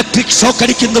ഒരു ഇലക്ട്രിക് ഷോക്ക്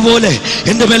അടിക്കുന്ന പോലെ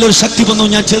എന്റെ മേലൊരു ശക്തി വന്നു.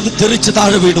 ഞാൻ തെറിച്ച്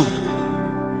താഴെ വീണു.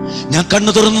 ഞാൻ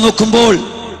കണ്ണു തുറന്നു നോക്കുമ്പോൾ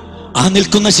ആ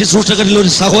നിൽക്കുന്ന ശുശ്രൂഷകരിൽ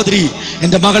ഒരു സഹോദരി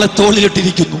എന്റെ മകളെ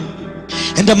തോളിലിട്ടിരിക്കുന്നു.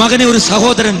 എന്റെ മകനെ ഒരു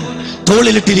സഹോദരൻ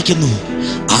തോളിലിട്ടിരിക്കുന്നു.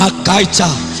 ആ കാഴ്ച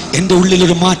എന്റെ ഉള്ളിൽ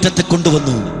ഒരു മാറ്റത്തെ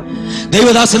കൊണ്ടുവന്നു.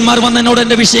 ദൈവദാസന്മാർ വന്ന് എന്നോട്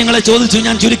എന്റെ വിഷയങ്ങളെ ചോദിച്ചു.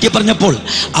 ഞാൻ ചുരുക്കി പറഞ്ഞപ്പോൾ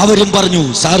അവരും പറഞ്ഞു: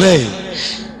 സാറേ,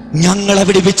 ഞങ്ങളെ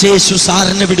വിടുവിച്ച യേശു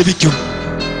സാറിനെ വിടുവിക്കും.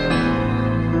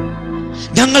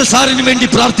 ഞങ്ങൾ സാറിന് വേണ്ടി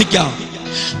പ്രാർത്ഥിക്കാം.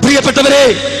 പ്രിയപ്പെട്ടവരെ,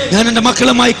 ഞാൻ എന്റെ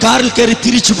മക്കളുമായി കാറിൽ കയറി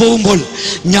തിരിച്ചു പോകുമ്പോൾ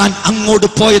ഞാൻ അങ്ങോട്ട്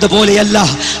പോയതുപോലെയല്ല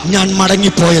ഞാൻ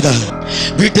മടങ്ങിപ്പോയത്.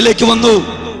 വീട്ടിലേക്ക് വന്നു,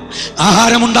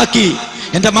 ആഹാരമുണ്ടാക്കി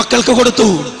എന്റെ മക്കൾക്ക് കൊടുത്തു.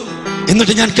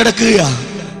 എന്നിട്ട് ഞാൻ കിടക്കുക.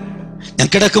 ഞാൻ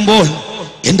കിടക്കുമ്പോൾ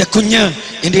എന്റെ കുഞ്ഞ്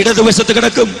എന്റെ ഇടതുവശത്ത്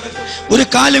കിടക്കും. ഒരു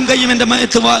കാലും കൈയും എന്റെ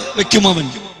മയത്ത് വെക്കും അവൻ.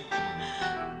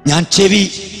 ഞാൻ ചെവി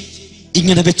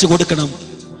ഇങ്ങനെ വെച്ചു കൊടുക്കണം.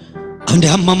 അവന്റെ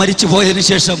അമ്മ മരിച്ചു പോയതിനു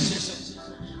ശേഷം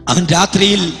അവൻ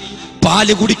രാത്രിയിൽ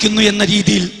പാല് കുടിക്കുന്നു എന്ന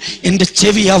രീതിയിൽ എന്റെ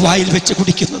ചെവി ആ വായിൽ വെച്ച്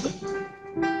കുടിക്കുന്നത്.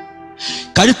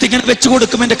 കഴുത്തിങ്ങനെ വെച്ചു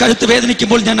കൊടുക്കും. എന്റെ കഴുത്ത്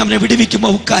വേദനിക്കുമ്പോൾ ഞാൻ അവനെ വിടുവിക്കും.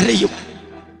 അവൻ കരയും.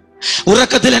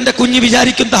 ഉറക്കത്തിൽ എന്റെ കുഞ്ഞ്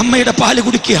വിചാരിക്കുന്നത് അമ്മയുടെ പാല്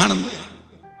കുടിക്കുകയാണെന്ന്.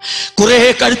 കുറെ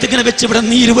കഴുത്തിങ്ങനെ വെച്ച് ഇവിടെ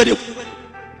നീര് വരും.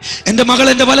 എന്റെ മകൾ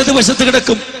എന്റെ വലതുവശത്ത്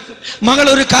കിടക്കും. മകൾ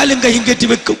ഒരു കാലും കൈയും കെട്ടി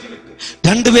വെക്കും.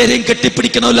 2 പേരെയും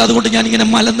കെട്ടിപ്പിടിക്കണമല്ലോ, അതുകൊണ്ട് ഞാൻ ഇങ്ങനെ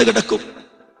മലന്ന് കിടക്കും.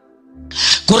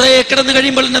 കുറെ കിടന്നു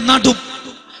കഴിയുമ്പോൾ എന്റെ നടും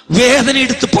വേദന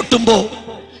എടുത്ത് പൊട്ടുമ്പോ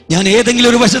ഞാൻ ഏതെങ്കിലും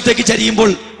ഒരു വശത്തേക്ക് ചരിയുമ്പോൾ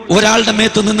ഒരാളുടെ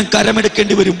മേത്ത് നിന്നും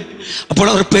കരമെടുക്കേണ്ടി വരും. അപ്പോൾ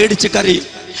അവർ പേടിച്ച് കരയും.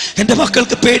 എന്റെ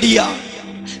മക്കൾക്ക് പേടിയാ,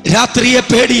 രാത്രിയെ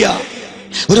പേടിയാ.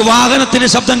 ഒരു വാഹനത്തിന്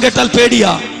ശബ്ദം കേട്ടാൽ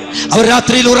പേടിയാ. അവർ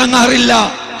രാത്രിയിൽ ഉറങ്ങാറില്ല,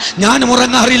 ഞാനും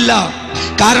ഉറങ്ങാറില്ല.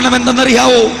 കാരണം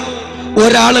എന്തെന്നറിയാവോ?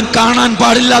 ഒരാളും കാണാൻ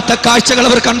പാടില്ലാത്ത കാഴ്ചകൾ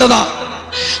അവർ കണ്ടതാ.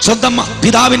 സ്വന്തം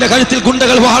പിതാവിന്റെ കഴുത്തിൽ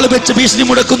ഗുണ്ടകൾ വാള് വെച്ച് ഭീഷണി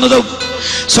മുടക്കുന്നതും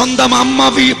സ്വന്തം അമ്മ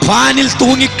ഫാനിൽ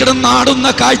തൂങ്ങിക്കിടന്ന് ആടുന്ന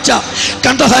കാഴ്ച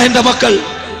കണ്ടതാ എന്റെ മക്കൾ.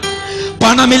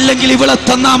 പണമില്ലെങ്കിൽ ഇവളെ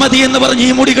തന്നാ മതി എന്ന് പറഞ്ഞ്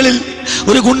ഈ മുടികളിൽ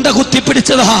ഒരു ഗുണ്ട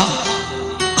കുത്തിപ്പിടിച്ചതാ.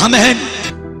 ആമേൻ.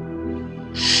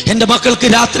 എന്റെ മക്കൾക്ക്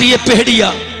രാത്രിയെ പേടിയാ.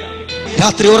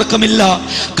 രാത്രി ഉറക്കമില്ല.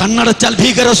 കണ്ണടച്ചാൽ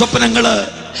ഭീകര സ്വപ്നങ്ങള്.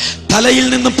 തലയിൽ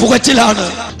നിന്നും പുകച്ചിലാണ്.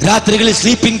 രാത്രികളിൽ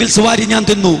സ്ലീപ്പിംഗ് പിൽസ് വാരി ഞാൻ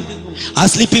തിന്നു. ആ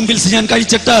സ്ലീപ്പിംഗ് പിൽസ് ഞാൻ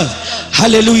കഴിച്ചിട്ട്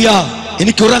ഹല്ലേലൂയ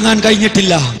എനിക്ക് ഉറങ്ങാൻ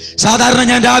കഴിഞ്ഞിട്ടില്ല. സാധാരണ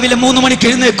ഞാൻ രാവിലെ 3 മണിക്ക്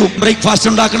എഴുന്നേക്കും. ബ്രേക്ക്ഫാസ്റ്റ്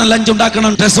ഉണ്ടാക്കണം, ലഞ്ച്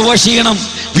ഉണ്ടാക്കണം, ഡ്രസ് വാഷ് ചെയ്യണം,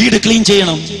 വീട് ക്ലീൻ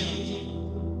ചെയ്യണം.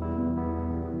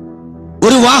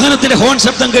 ഒരു വാഹനത്തിന്റെ ഹോൺ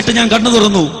ശബ്ദം കേട്ട് ഞാൻ കണ്ണു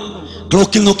തുറന്നു.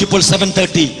 ക്ലോക്കിൽ നോക്കിയപ്പോൾ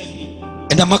 7:30.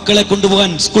 എന്റെ മക്കളെ കൊണ്ടുപോകാൻ,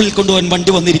 സ്കൂളിൽ കൊണ്ടുപോകാൻ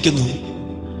വണ്ടി വന്നിരിക്കുന്നു.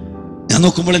 ഞാൻ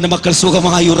നോക്കുമ്പോൾ എന്റെ മക്കൾ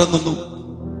സുഖമായി ഉറങ്ങുന്നു.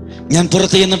 ഞാൻ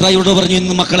പുറത്ത് ചെന്ന് ഡ്രൈവറോട് പറഞ്ഞു,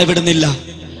 ഇന്ന് മക്കളെ വിടുന്നില്ല.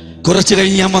 കുറച്ചു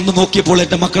കഴിഞ്ഞ് ഞാൻ വന്ന് നോക്കിയപ്പോൾ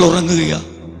എന്റെ മക്കൾ ഉറങ്ങുക.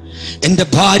 എന്റെ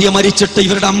ഭാര്യ മരിച്ചിട്ട്,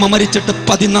 ഇവരുടെ അമ്മ മരിച്ചിട്ട്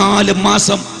 14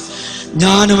 മാസം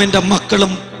ഞാനും എന്റെ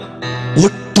മക്കളും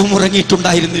ഒട്ടും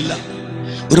ഉറങ്ങിയിട്ടുണ്ടായിരുന്നില്ല.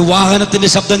 ഒരു വാഹനത്തിന്റെ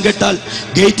ശബ്ദം കേട്ടാൽ,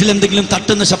 ഗേറ്റിൽ എന്തെങ്കിലും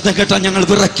തട്ടുന്ന ശബ്ദം കേട്ടാൽ ഞങ്ങൾ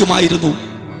വിറയ്ക്കുമായിരുന്നു.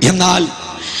 എന്നാൽ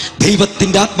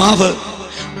ദൈവത്തിന്റെ ആത്മാവ്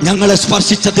ഞങ്ങളെ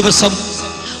സ്പർശിച്ച ദിവസം,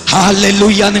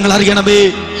 ഹല്ലേലൂയ, നിങ്ങൾ അറിയണമേ,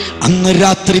 അന്ന്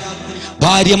രാത്രി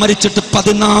ഭാര്യ മരിച്ചിട്ട്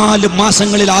 14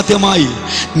 മാസങ്ങളിൽ ആദ്യമായി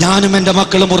ഞാനും എൻ്റെ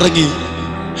മക്കളും ഉറങ്ങി.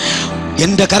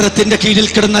 എന്റെ കരത്തിന്റെ കീഴിൽ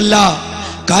കിടന്നല്ല,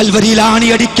 കാൽവരിയിൽ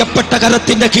ആണിയടിക്കപ്പെട്ട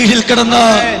കരത്തിന്റെ കീഴിൽ കിടന്ന്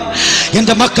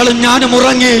എന്റെ മക്കളും ഞാനും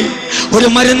ഉറങ്ങി. ഒരു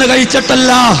മരുന്ന്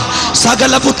കഴിച്ചിട്ടല്ല,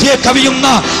 സകല ബുദ്ധിയെ കവിയുന്ന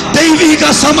ദൈവിക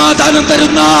സമാധാനം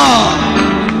തരുന്ന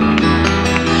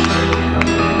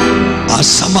ആ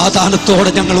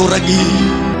സമാധാനത്തോടെ ഞങ്ങൾ ഉറങ്ങി.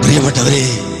 പ്രിയപ്പെട്ടവരെ,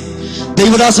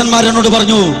 ദൈവദാസന്മാരെന്നോട്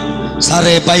പറഞ്ഞു,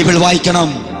 സാറേ ബൈബിൾ വായിക്കണം,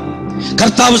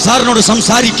 കർത്താവ് സാറിനോട്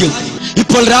സംസാരിക്കും.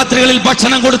 ഇപ്പോൾ രാത്രികളിൽ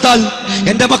ഭക്ഷണം കൊടുത്താൽ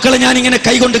എന്റെ മക്കളെ ഞാൻ ഇങ്ങനെ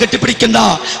കൈകൊണ്ട് കെട്ടിപ്പിടിക്കണ്ട,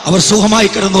 അവർ സുഖമായി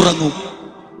കിടന്നുറങ്ങും.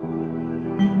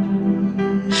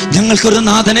 ഞങ്ങൾക്കൊരു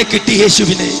നാഥനെ കിട്ടി,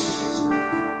 യേശുവിനെ.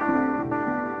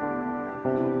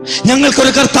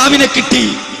 ഞങ്ങൾക്കൊരു കർത്താവിനെ കിട്ടി,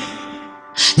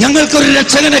 ഞങ്ങൾക്കൊരു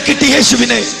രക്ഷകനെ കിട്ടി,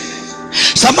 യേശുവിനെ.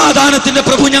 സമാധാനത്തിന്റെ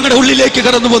പ്രഭു ഞങ്ങളുടെ ഉള്ളിലേക്ക്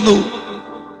കടന്നു വന്നു.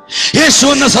 യേശു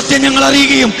എന്ന സത്യം ഞങ്ങൾ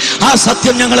അറിയുകയും ആ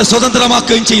സത്യം ഞങ്ങളെ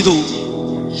സ്വതന്ത്രമാക്കുകയും ചെയ്തു.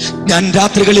 ഞാൻ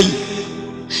രാത്രികളിൽ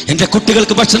എന്റെ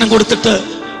കുട്ടികൾക്ക് ഭക്ഷണം കൊടുത്തിട്ട്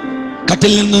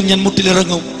കട്ടിൽ നിന്നും ഞാൻ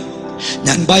മുട്ടിലിറങ്ങും.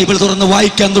 ഞാൻ ബൈബിൾ തുറന്ന്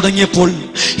വായിക്കാൻ തുടങ്ങിയപ്പോൾ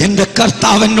എന്റെ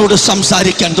കർത്താവ് എന്നോട്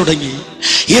സംസാരിക്കാൻ തുടങ്ങി.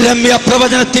 യിരെമ്യാ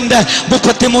പ്രവചനത്തിന്റെ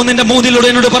 33:3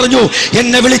 എന്നോട് പറഞ്ഞു,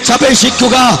 എന്നെ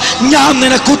വിളിച്ചപേക്ഷിക്കുക, ഞാൻ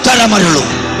നിനക്ക് ഉത്തരമരുളും.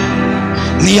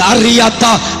 നീ അറിയാത്ത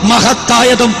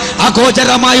മഹത്തായതും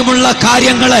അഗോചരമായുമുള്ള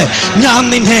കാര്യങ്ങളെ ഞാൻ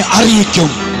നിന്നെ അറിയിക്കും.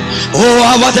 ഓ,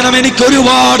 ആ വചനം എനിക്ക്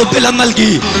ഒരുപാട് ബലം നൽകി.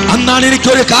 അന്നാണ്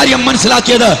എനിക്കൊരു കാര്യം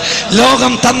മനസ്സിലാക്കിയത്.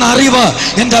 ലോകം തന്ന അറിവ്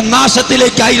എന്റെ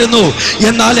നാശത്തിലേക്കായിരുന്നു.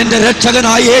 എന്നാൽ എന്റെ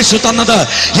രക്ഷകനായ യേശു തന്നത്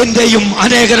എന്റെയും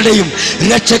അനേകരുടെയും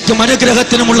രക്ഷയ്ക്കും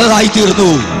അനുഗ്രഹത്തിനുമുള്ളതായി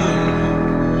തീർന്നു.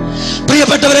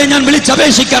 പ്രിയപ്പെട്ടവരെ, ഞാൻ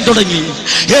വിളിച്ചപേക്ഷിക്കാൻ തുടങ്ങി,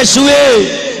 യേശുവേ,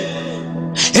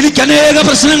 എനിക്ക് അനേക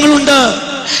പ്രശ്നങ്ങളുണ്ട്,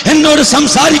 എന്നോട്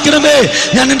സംസാരിക്കണമേ.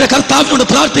 ഞാൻ എന്റെ കർത്താവിനോട്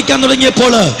പ്രാർത്ഥിക്കാൻ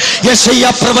തുടങ്ങിയപ്പോൾ യെശയ്യാ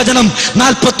പ്രവചനം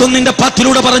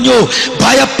 41:10 പറഞ്ഞു,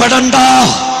 ഭയപ്പെടണ്ട,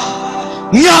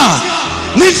 ഞാൻ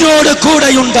നിന്നോട്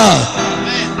കൂടെയുണ്ട്.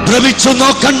 ഭ്രമിച്ചു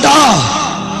നോക്കണ്ട,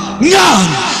 ഞാൻ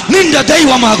നിന്റെ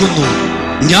ദൈവമാകുന്നു.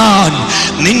 ഞാൻ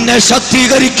നിന്നെ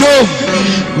ശക്തീകരിക്കും,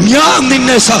 ഞാൻ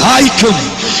നിന്നെ സഹായിക്കും.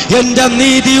 എന്റെ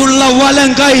നീതിയുള്ള വലം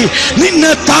കൈ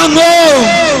നിന്നെ താങ്ങും.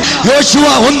 യോശുവ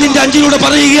 1:5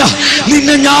 പറയുക,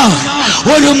 നിന്നെ ഞാൻ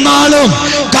ഒരു നാളും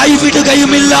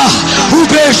കൈവിടുകയുമില്ല,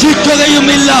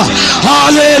 ഉപേക്ഷിക്കുകയുമില്ല.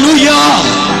 ഹല്ലേലൂയ.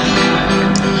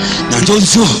 ഞാൻ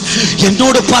ചോദിച്ചു,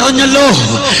 എന്നോട് പറഞ്ഞല്ലോ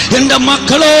എന്റെ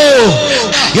മക്കളോ.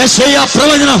 യെശയ്യാ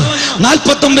പ്രവചനം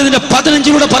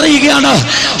 49:15 പറയുകയാണ്,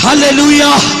 ഹല്ലേലൂയ,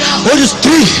 ഒരു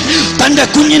സ്ത്രീ തന്റെ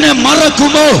കുഞ്ഞിനെ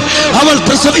മറക്കുമോ? അവൾ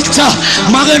പ്രസവിച്ച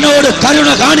മകനോട് കരുണ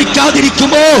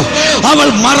കാണിക്കാതിരിക്കുമോ? അവൾ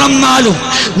മറന്നാലും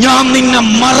ഞാൻ നിന്നെ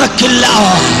മറക്കില്ല.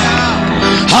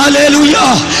 ഹല്ലേലൂയ.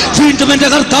 വീണ്ടും എന്റെ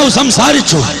കർത്താവ്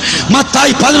സംസാരിച്ചു.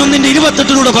 മത്തായി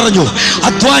 11:28 പറഞ്ഞു,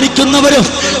 അധ്വാനിക്കുന്നവരും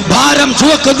ഭാരം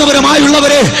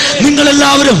ചുമക്കുന്നവരുമായുള്ളവരെ,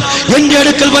 നിങ്ങളെല്ലാവരും എന്റെ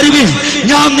അടുക്കൽ വരുവിൻ,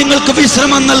 ഞാൻ നിങ്ങൾക്ക്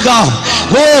വിശ്രമം നൽകാം.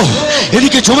 ഓ,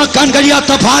 എനിക്ക് ചുമക്കാൻ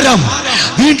കഴിയാത്ത ഭാരം.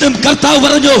 വീണ്ടും കർത്താവ്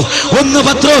പറഞ്ഞു, 1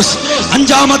 പത്രോസ്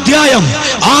 5-ാം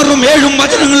 6-7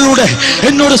 വചനങ്ങളിലൂടെ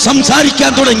എന്നോട്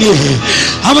സംസാരിക്കാൻ തുടങ്ങി.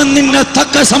 അവൻ നിന്നെ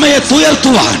തക്ക സമയത്ത്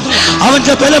ഉയർത്തുവാൻ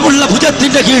അവന്റെ ബലമുള്ള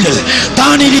ഭുജത്തിന്റെ കീഴിൽ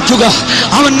താണിരിക്കുക.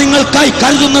 അവൻ നിങ്ങൾക്കായി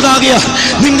കരുതുന്നതാകിയ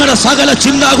നിങ്ങളുടെ സകല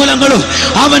ചിന്താകുലങ്ങളും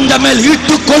അവന്റെ മേൽ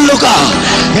ഇട്ടുകൊള്ളുക.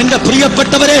 എന്റെ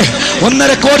പ്രിയപ്പെട്ടവരെ,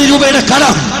 1.5 കോടി രൂപയുടെ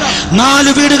കടം,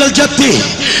 4 വീടുകൾ ജപ്തി,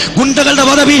 ഗുണ്ടകളുടെ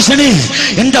വധഭീഷണി,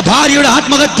 എന്റെ ഭാര്യയുടെ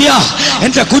ആത്മഹത്യ,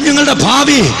 എന്റെ കുഞ്ഞുങ്ങളുടെ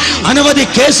ഭാവി, അനവധി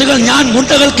കേസുകൾ ഞാൻ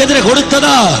ഗുണ്ടകൾക്കെതിരെ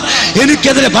കൊടുത്തത്,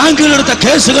 എനിക്കെതിരെ ബാങ്കുകളെടുത്ത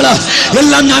കേസുകൾ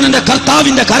എല്ലാം ഞാൻ എന്റെ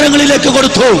കർത്താവിന്റെ കരങ്ങളിലേക്ക്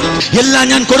കൊടുത്തു. എല്ലാം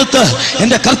ഞാൻ കൊടുത്ത്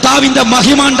എന്റെ കർത്താവിന്റെ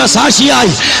മഹിമാണ്ട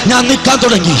സാക്ഷിയായി ഞാൻ നിൽക്കാൻ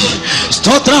തുടങ്ങി.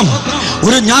 സ്തോത്രം.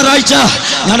 ഒരു ഞായറാഴ്ച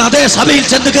ഞാൻ അതേ സഭയിൽ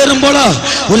ചെന്ന് കയറുമ്പോൾ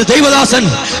ഒരു ദൈവദാസൻ,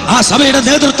 ആ സഭയുടെ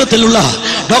നേതൃത്വത്തിലുള്ള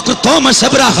ഡോക്ടർ തോമസ്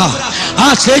എബ്രഹാം, ആ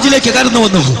സ്റ്റേജിലേക്ക് കടന്നു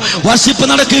വന്നു. വർഷിപ്പ്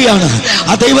നടക്കുകയാണ്.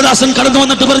 ആ ദൈവദാസൻ കടന്നു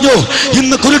വന്നിട്ട് പറഞ്ഞു,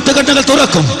 ഇന്ന് കുരുട്ട് കണ്ണുകൾ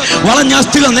തുറക്കും, വളഞ്ഞ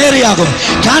അസ്ഥികൾ നേരെയാകും,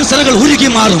 ക്യാൻസറുകൾ ഉരുകി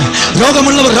മാറും,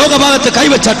 രോഗമുള്ളവർ രോഗഭാഗത്ത്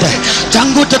കൈവച്ചട്ടെ.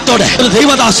 ചങ്കൂറ്റത്തോടെ ഒരു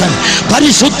ദൈവദാസൻ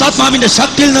പരിശുദ്ധാത്മാവിന്റെ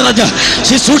ശക്തിയിൽ നിറഞ്ഞ്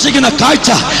ശുശ്രൂഷിക്കുന്ന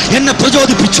കാഴ്ച എന്നെ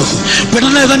പ്രചോദിപ്പിച്ചു.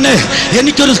 പെടുന്നേ തന്നെ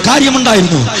എനിക്കൊരു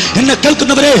കാര്യമുണ്ടായിരുന്നു. എന്നെ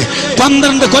കേൾക്കുന്നവരെ,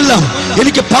 12 കൊല്ലം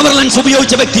എനിക്ക് പവർ ലെൻസ്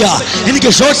ഉപയോഗിച്ച വ്യക്തിയാ. എനിക്ക്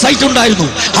ഷോർട്ട് സൈറ്റ് ഉണ്ടായിരുന്നു.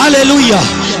 ഹല്ലേലൂയ.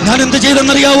 ഞാൻ എന്ത്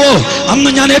ചെയ്തെന്നറിയാവോ? അന്ന്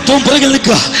ഞാൻ ഏറ്റവും പുറകിൽ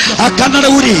നിൽക്കുക. ആ കണ്ണട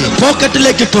ഊരി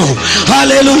പോക്കറ്റിലേക്ക് ഇട്ടു.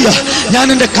 ഹല്ലേലൂയ. ഞാൻ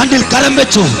എന്റെ കണ്ണിൽ കരം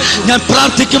വെച്ചു. ഞാൻ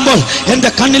പ്രാർത്ഥിക്കുമ്പോൾ എന്റെ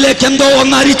കണ്ണിലേക്ക് എന്തോ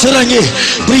ഒന്ന് അരിച്ചിറങ്ങി.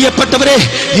 പ്രിയപ്പെട്ടവരെ,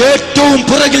 ഏറ്റവും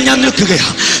പുറകിൽ ഞാൻ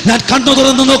നിൽക്കുകയാണ്. ഞാൻ കണ്ണു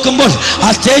തുറന്നു നോക്കുമ്പോൾ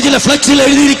ആ സ്റ്റേജിലെ ഫ്ലെക്സിൽ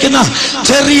എഴുതിയിരിക്കുന്ന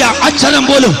ചെറിയ അക്ഷരം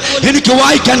പോലും എനിക്ക്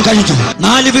വായിക്കാൻ കഴിഞ്ഞു.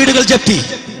 4 വീടുകൾ ജപ്തി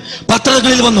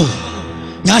പത്രങ്ങളിൽ വന്നു.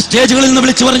 ഞാൻ സ്റ്റേജുകളിൽ നിന്ന്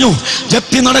വിളിച്ചു പറഞ്ഞു,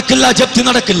 ജപ്തി നടക്കില്ല, ജപ്തി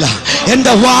നടക്കില്ല.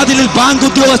 എന്റെ വാതിലിൽ ബാങ്ക്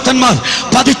ഉദ്യോഗസ്ഥന്മാർ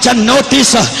പതിച്ച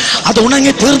നോട്ടീസ് അത്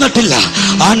ഉണങ്ങി തീർന്നിട്ടില്ല.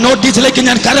 ആ നോട്ടീസിലേക്ക്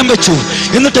ഞാൻ കരം വെച്ചു.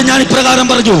 എന്നിട്ട് ഞാൻ ഇപ്രകാരം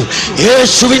പറഞ്ഞു,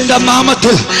 യേശുവിന്റെ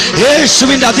നാമത്തിൽ,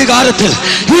 യേശുവിന്റെ അധികാരത്തിൽ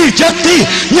ഈ ജപ്തി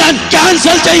ഞാൻ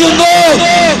ക്യാൻസൽ ചെയ്യുന്നു.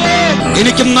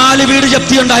 എനിക്ക് 4 വീട്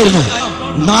ജപ്തി ഉണ്ടായിരുന്നു.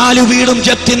 4 വീടും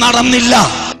ജപ്തി നടന്നില്ല.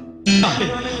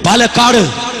 പാലക്കാട്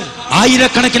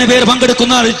ആയിരക്കണക്കിന് പേര്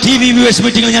പങ്കെടുക്കുന്ന TV വ്യൂവേഴ്സ്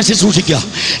മീറ്റിംഗിൽ ഞാൻ ശുശ്രൂഷിക്കുക.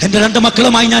 എന്റെ 2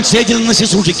 മക്കളുമായി ഞാൻ സ്റ്റേജിൽ നിന്ന്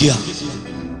ശുശ്രൂഷിക്കുക.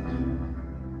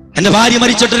 എന്റെ ഭാര്യ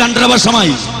മരിച്ചിട്ട് 2.5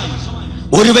 വർഷമായി.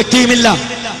 ഒരു വ്യക്തിയുമില്ല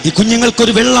ഈ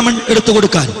കുഞ്ഞുങ്ങൾക്കൊരു വെള്ളം എടുത്തു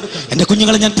കൊടുക്കാൻ. എന്റെ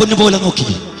കുഞ്ഞുങ്ങളെ ഞാൻ പൊന്നുപോലെ നോക്കി.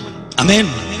 ആമേൻ,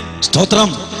 സ്തോത്രം.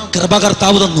 കൃപ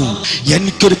കർത്താവ് തന്നു.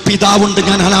 എനിക്കൊരു പിതാവുണ്ട്,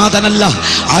 ഞാൻ അനാഥനല്ല.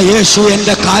 ആ യേശു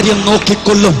എന്റെ കാര്യം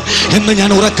നോക്കിക്കൊള്ളും എന്ന് ഞാൻ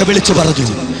ഉറക്കെ വിളിച്ചു പറഞ്ഞു.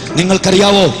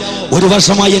 നിങ്ങൾക്കറിയാവോ, 1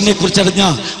 വർഷമായി എന്നെ കുറിച്ചറിഞ്ഞ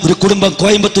ഒരു കുടുംബം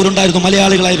കോയമ്പത്തൂർ ഉണ്ടായിരുന്നു.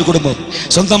 മലയാളികളായ ഒരു കുടുംബം,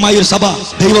 സ്വന്തമായ ഒരു സഭ,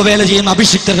 ദൈവവേല ചെയ്യുന്ന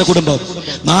അഭിഷിക്തരുടെ കുടുംബം.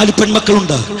 4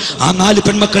 പെൺമക്കളുണ്ട്. ആ 4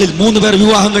 പെൺമക്കളിൽ 3 പേർ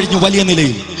വിവാഹം കഴിഞ്ഞു വലിയ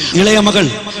നിലയിൽ. ഇളയ മകൾ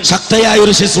ശക്തയായ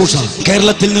ഒരു ശുശ്രൂഷ.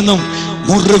 കേരളത്തിൽ നിന്നും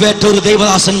മുറിവേറ്റ ഒരു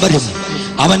ദൈവദാസൻ വരും.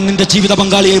 അവൻ നിന്റെ ജീവിത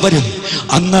പങ്കാളിയായി വരും.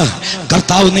 അന്ന്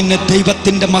കർത്താവ് നിന്നെ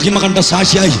ദൈവത്തിന്റെ മഹിമ കണ്ട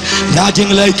സാക്ഷിയായി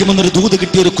രാജ്യങ്ങളിൽ അയക്കുമെന്നൊരു ദൂത്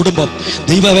കിട്ടിയ ഒരു കുടുംബം.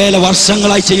 ദൈവവേല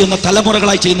വർഷങ്ങളായി ചെയ്യുന്ന,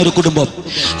 തലമുറകളായി ചെയ്യുന്ന ഒരു കുടുംബം.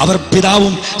 അവർ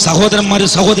പിതാവും സഹോദരന്മാരും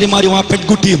സഹോദരിമാരും ആ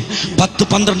പെൺകുട്ടിയും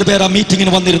 10-12 പേർ ആ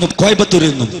മീറ്റിങ്ങിന് വന്നിരുന്നു.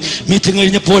 കോയമ്പത്തൂരിൽ നിന്നും മീറ്റിംഗ്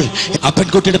കഴിഞ്ഞപ്പോൾ ആ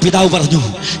പെൺകുട്ടിയുടെ പിതാവ് പറഞ്ഞു,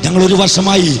 ഞങ്ങൾ 1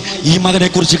 വർഷമായി ഈ മകനെ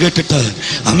കുറിച്ച് കേട്ടിട്ട്,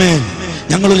 ആമേൻ,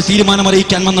 ഞങ്ങളൊരു തീരുമാനം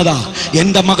അറിയിക്കാൻ വന്നതാ.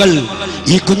 എന്റെ മകൾ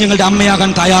ഈ കുഞ്ഞുങ്ങളുടെ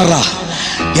അമ്മയാകാൻ തയ്യാറാ.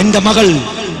 എന്റെ മകൾ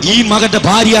ഈ മകന്റെ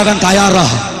ഭാര്യയാകാൻ തയ്യാറാ.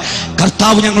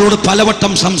 കർത്താവ് ഞങ്ങളോട്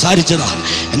പലവട്ടം സംസാരിച്ചതാ.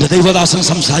 എന്റെ ദൈവദാസൻ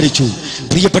സംസാരിച്ചു.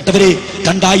 പ്രിയപ്പെട്ടവരെ,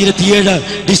 2007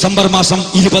 ഡിസംബർ മാസം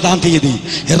 20-ാം തീയതി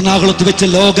എറണാകുളത്ത് വെച്ച്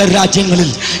ലോക രാജ്യങ്ങളിൽ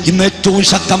ഇന്ന് ഏറ്റവും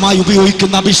ശക്തമായി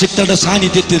ഉപയോഗിക്കുന്ന അഭിഷിക്തരുടെ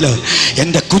സാന്നിധ്യത്തിൽ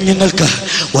എന്റെ കുഞ്ഞുങ്ങൾക്ക്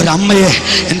ഒരമ്മയെ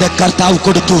എന്റെ കർത്താവ്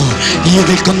കൊടുത്തു. ഈ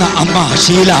നിൽക്കുന്ന അമ്മ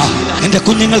ഷീല എന്റെ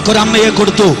കുഞ്ഞുങ്ങൾക്ക് ഒരമ്മയെ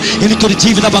കൊടുത്തു. എനിക്കൊരു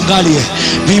ജീവിത പങ്കാളിയെ,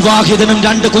 വിവാഹിതനും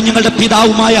 2 കുഞ്ഞുങ്ങളുടെ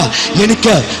പിതാവുമായ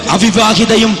എനിക്ക്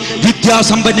അവിവാഹിതയും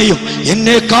വിദ്യാസമ്പന്നയും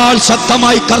എന്നേക്കാൾ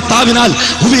ശക്തമായി കർത്താവിനാൽ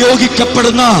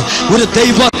ഉപയോഗിക്കപ്പെടുന്ന ഒരു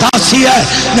ദൈവദാസിയെ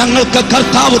ഞങ്ങൾക്ക്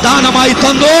കർത്താവ് ദാനമായി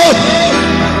തന്നു.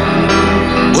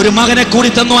 ഒരു മകനെ കൂടി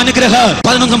തന്നു. അനുഗ്രഹം.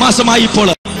 11 മാസമായി. ഇപ്പോൾ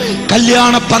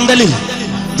കല്യാണ പന്തലിൽ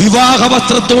വിവാഹ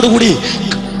വസ്ത്രത്തോടുകൂടി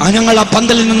ഞങ്ങൾ ആ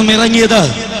പന്തലിൽ നിന്നും ഇറങ്ങിയത്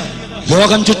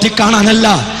ലോകം ചുറ്റിക്കാണാനല്ല.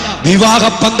 വിവാഹ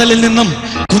പന്തലിൽ നിന്നും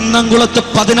കുന്നംകുളത്ത്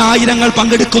 10,000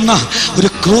 പങ്കെടുക്കുന്ന ഒരു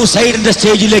ക്രൂസൈഡിന്റെ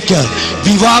സ്റ്റേജിലേക്ക്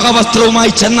വിവാഹ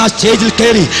വസ്ത്രവുമായി ചെന്ന സ്റ്റേജിൽ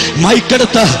കയറി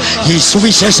മൈക്കെടുത്ത് ഈ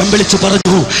സുവിശേഷം വിളിച്ചു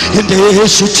പറഞ്ഞു, എന്റെ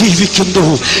യേശു ജീവിക്കുന്നു,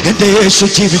 എന്റെ യേശു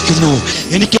ജീവിക്കുന്നു.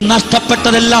 എനിക്ക്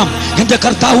നഷ്ടപ്പെട്ടതെല്ലാം എന്റെ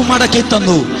കർത്താവ് മടക്കി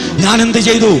തന്നു. ഞാൻ എന്ത്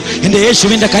ചെയ്തു? എന്റെ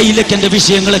യേശുവിന്റെ കയ്യിലേക്ക് എന്റെ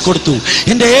വിഷയങ്ങളെ കൊടുത്തു.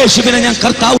 എന്റെ യേശുവിനെ ഞാൻ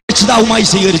കർത്താവ് രക്ഷിതാവുമായി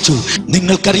സ്വീകരിച്ചു.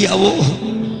 നിങ്ങൾക്കറിയാവോ,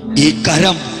 ഈ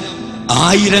കരം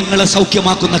 1000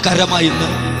 സൗഖ്യമാക്കുന്ന കരമായിരുന്നു.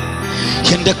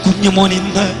 എന്റെ കുഞ്ഞുമോൻ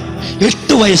ഇന്ന്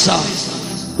 8 വയസ്സായി.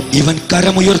 ഇവൻ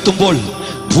കരമുയർത്തുമ്പോൾ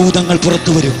ഭൂതങ്ങൾ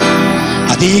പുറത്തു വരും.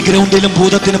 അതേ ഗ്രൗണ്ടിലും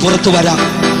ഭൂതത്തിന് പുറത്തു വരാം.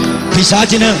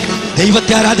 പിശാചിന്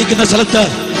ദൈവത്തെ ആരാധിക്കുന്ന സ്ഥലത്ത്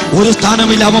ഒരു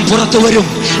സ്ഥാനമില്ല, അവൻ പുറത്തു വരും.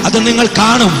 അത് നിങ്ങൾ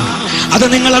കാണും. അത്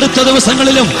നിങ്ങൾ അടുത്ത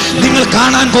ദിവസങ്ങളിലും നിങ്ങൾ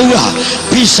കാണാൻ പോവുക.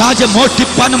 പിശാച്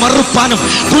മോഷ്ടിപ്പാനും അറുപ്പാനും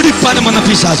കുടിപ്പാനും വന്ന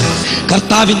പിശാച്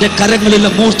കർത്താവിന്റെ കരങ്ങളിലെ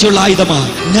മൂർച്ചയുള്ള ആയുധമാണ്.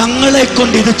 ഞങ്ങളെ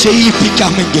കൊണ്ട് ഇത്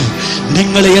ചെയ്യിപ്പിക്കാമെങ്കിൽ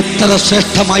നിങ്ങളെ എത്ര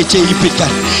ശ്രേഷ്ഠമായി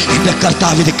ചെയ്യിപ്പിക്കാൻ എന്റെ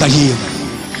കർത്താവിന് കഴിയും.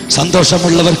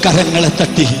 സന്തോഷമുള്ളവർ കരങ്ങളെ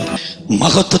തട്ടി.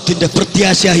 മഹത്വത്തിന്റെ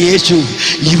പ്രത്യാശയായ യേശു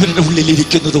ഇവരുടെ ഉള്ളിൽ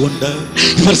ഇരിക്കുന്നത് കൊണ്ട്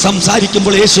ഇവർ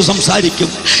സംസാരിക്കുമ്പോൾ യേശു സംസാരിക്കും,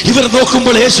 ഇവർ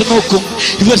നോക്കുമ്പോൾ യേശു നോക്കും,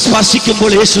 ഇവർ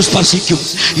സ്പർശിക്കുമ്പോൾ യേശു സ്പർശിക്കും,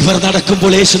 ഇവർ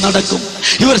നടക്കുമ്പോൾ യേശു നടക്കും,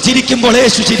 ഇവർ ചിരിക്കുമ്പോൾ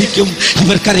യേശു ചിരിക്കും,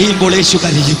 ഇവർ കരയുമ്പോൾ യേശു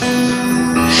കരയും.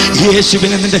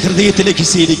 യേശുവിനെ നിന്റെ ഹൃദയത്തിലേക്ക്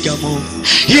സ്വീകരിക്കാമോ?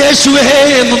 യേശുവേ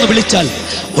എന്നൊന്ന് വിളിച്ചാൽ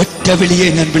ഒറ്റ വിളിയെ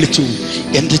ഞാൻ വിളിച്ചു.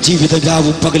 എന്റെ ജീവിതം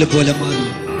രാവും പകല് പോലെ മാറി.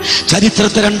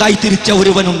 ചരിത്രത്തെ 2ആയി തിരിച്ച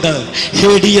ഒരുവനുണ്ട്,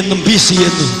 AD എന്നും BC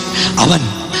എന്നും. അവൻ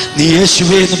നീ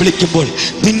യേശുവേ എന്ന് വിളിക്കുമ്പോൾ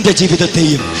നിന്റെ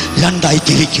ജീവിതത്തെയും 2ആയി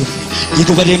തിരിക്കും.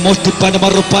 ഇതുവരെ മോഷ്ടിപ്പാനും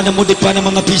അറുപ്പാനും മുടിപ്പാനും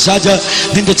വന്ന പിശാച്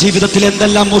നിന്റെ ജീവിതത്തിൽ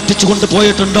എന്തെല്ലാം മോഷ്ടിച്ചു കൊണ്ട്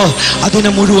പോയിട്ടുണ്ടോ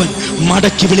അതിനെ മുഴുവൻ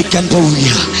മടക്കി വിളിക്കാൻ പോവുക.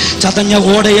 ചതഞ്ഞ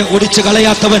ഓടയെ ഒടിച്ചു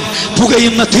കളയാത്തവൻ,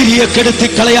 പുകയുന്ന തിരിയെ കെടുത്തി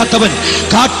കളയാത്തവൻ,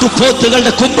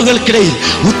 കാട്ടുപോത്തുകളുടെ കൊമ്പുകൾക്കിടയിൽ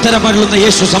ഉത്തരമരുളുന്ന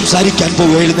യേശു സംസാരിക്കാൻ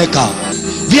പോവുക. എഴുന്നേക്കാം.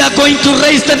 We are going to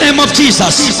raise the name of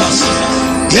Jesus.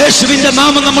 യേശുവിന്റെ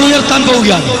നാമം നമ്മൾ ഉയർത്താൻ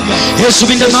പോവുകയാണ്.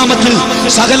 യേശുവിന്റെ നാമത്തിൽ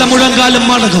സകല മുഴങ്കാലും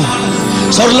മടങ്ങും.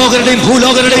 സ്വർലോകരുടെയും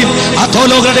ഭൂലോകരുടെയും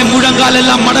അധോലോകരുടെയും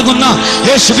മുഴങ്കാലെല്ലാം മടങ്ങുന്ന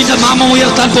യേശുവിന്റെ നാമം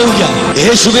ഉയർത്താൻ പോവുക.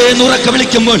 യേശുവേ എന്ന് ഉറക്കെ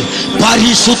വിളിക്കുമ്പോൾ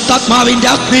പരിശുദ്ധാത്മാവിന്റെ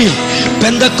അഗ്നി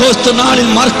പെന്തക്കോസ്ത് നാളിൽ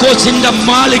മർക്കോസിന്റെ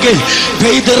മാളികയിൽ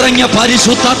പെയ്തിറങ്ങിയ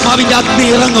പരിശുദ്ധാത്മാവിന്റെ അഗ്നി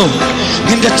ഇറങ്ങും.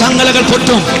 നിന്റെ ചങ്ങലകൾ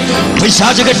പൊട്ടും,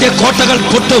 പിശാച് കെട്ടിയ കോട്ടകൾ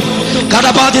പൊട്ടും,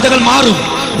 കടബാധിതകൾ മാറും,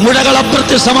 മുഴകൾ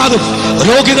അപ്രത്യക്ഷമാകും,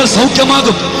 രോഗികൾ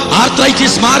സൗഖ്യമാകും,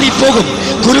 ആർത്രൈറ്റിസ് മാറിപ്പോകും,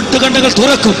 കുരുട്ടുകണ്ണുകൾ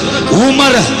തുറക്കും,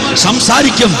 ഊമർ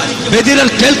സംസാരിക്കും, ബധിരർ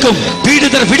കേൾക്കും,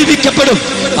 പീഡിതർ വിടുവിക്കപ്പെടും.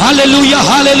 Hallelujah,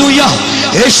 hallelujah.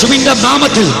 യേശുവിന്റെ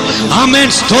നാമത്തിൽ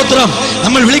ആമേൻ, സ്തോത്രം.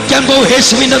 നമ്മൾ വിളിക്കാൻ പോകും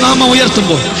യേശുവിന്റെ നാമം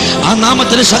ഉയർത്തുമ്പോൾ ആ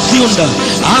നാമത്തിന് ശക്തിയുണ്ട്.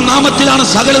 ആ നാമത്തിലാണ്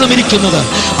സകലതും ഇരിക്കുന്നത്.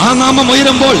 ആ നാമം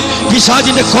ഉയരുമ്പോൾ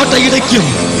പിശാചിന്റെ കോട്ട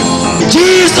ഇടയ്ക്കും.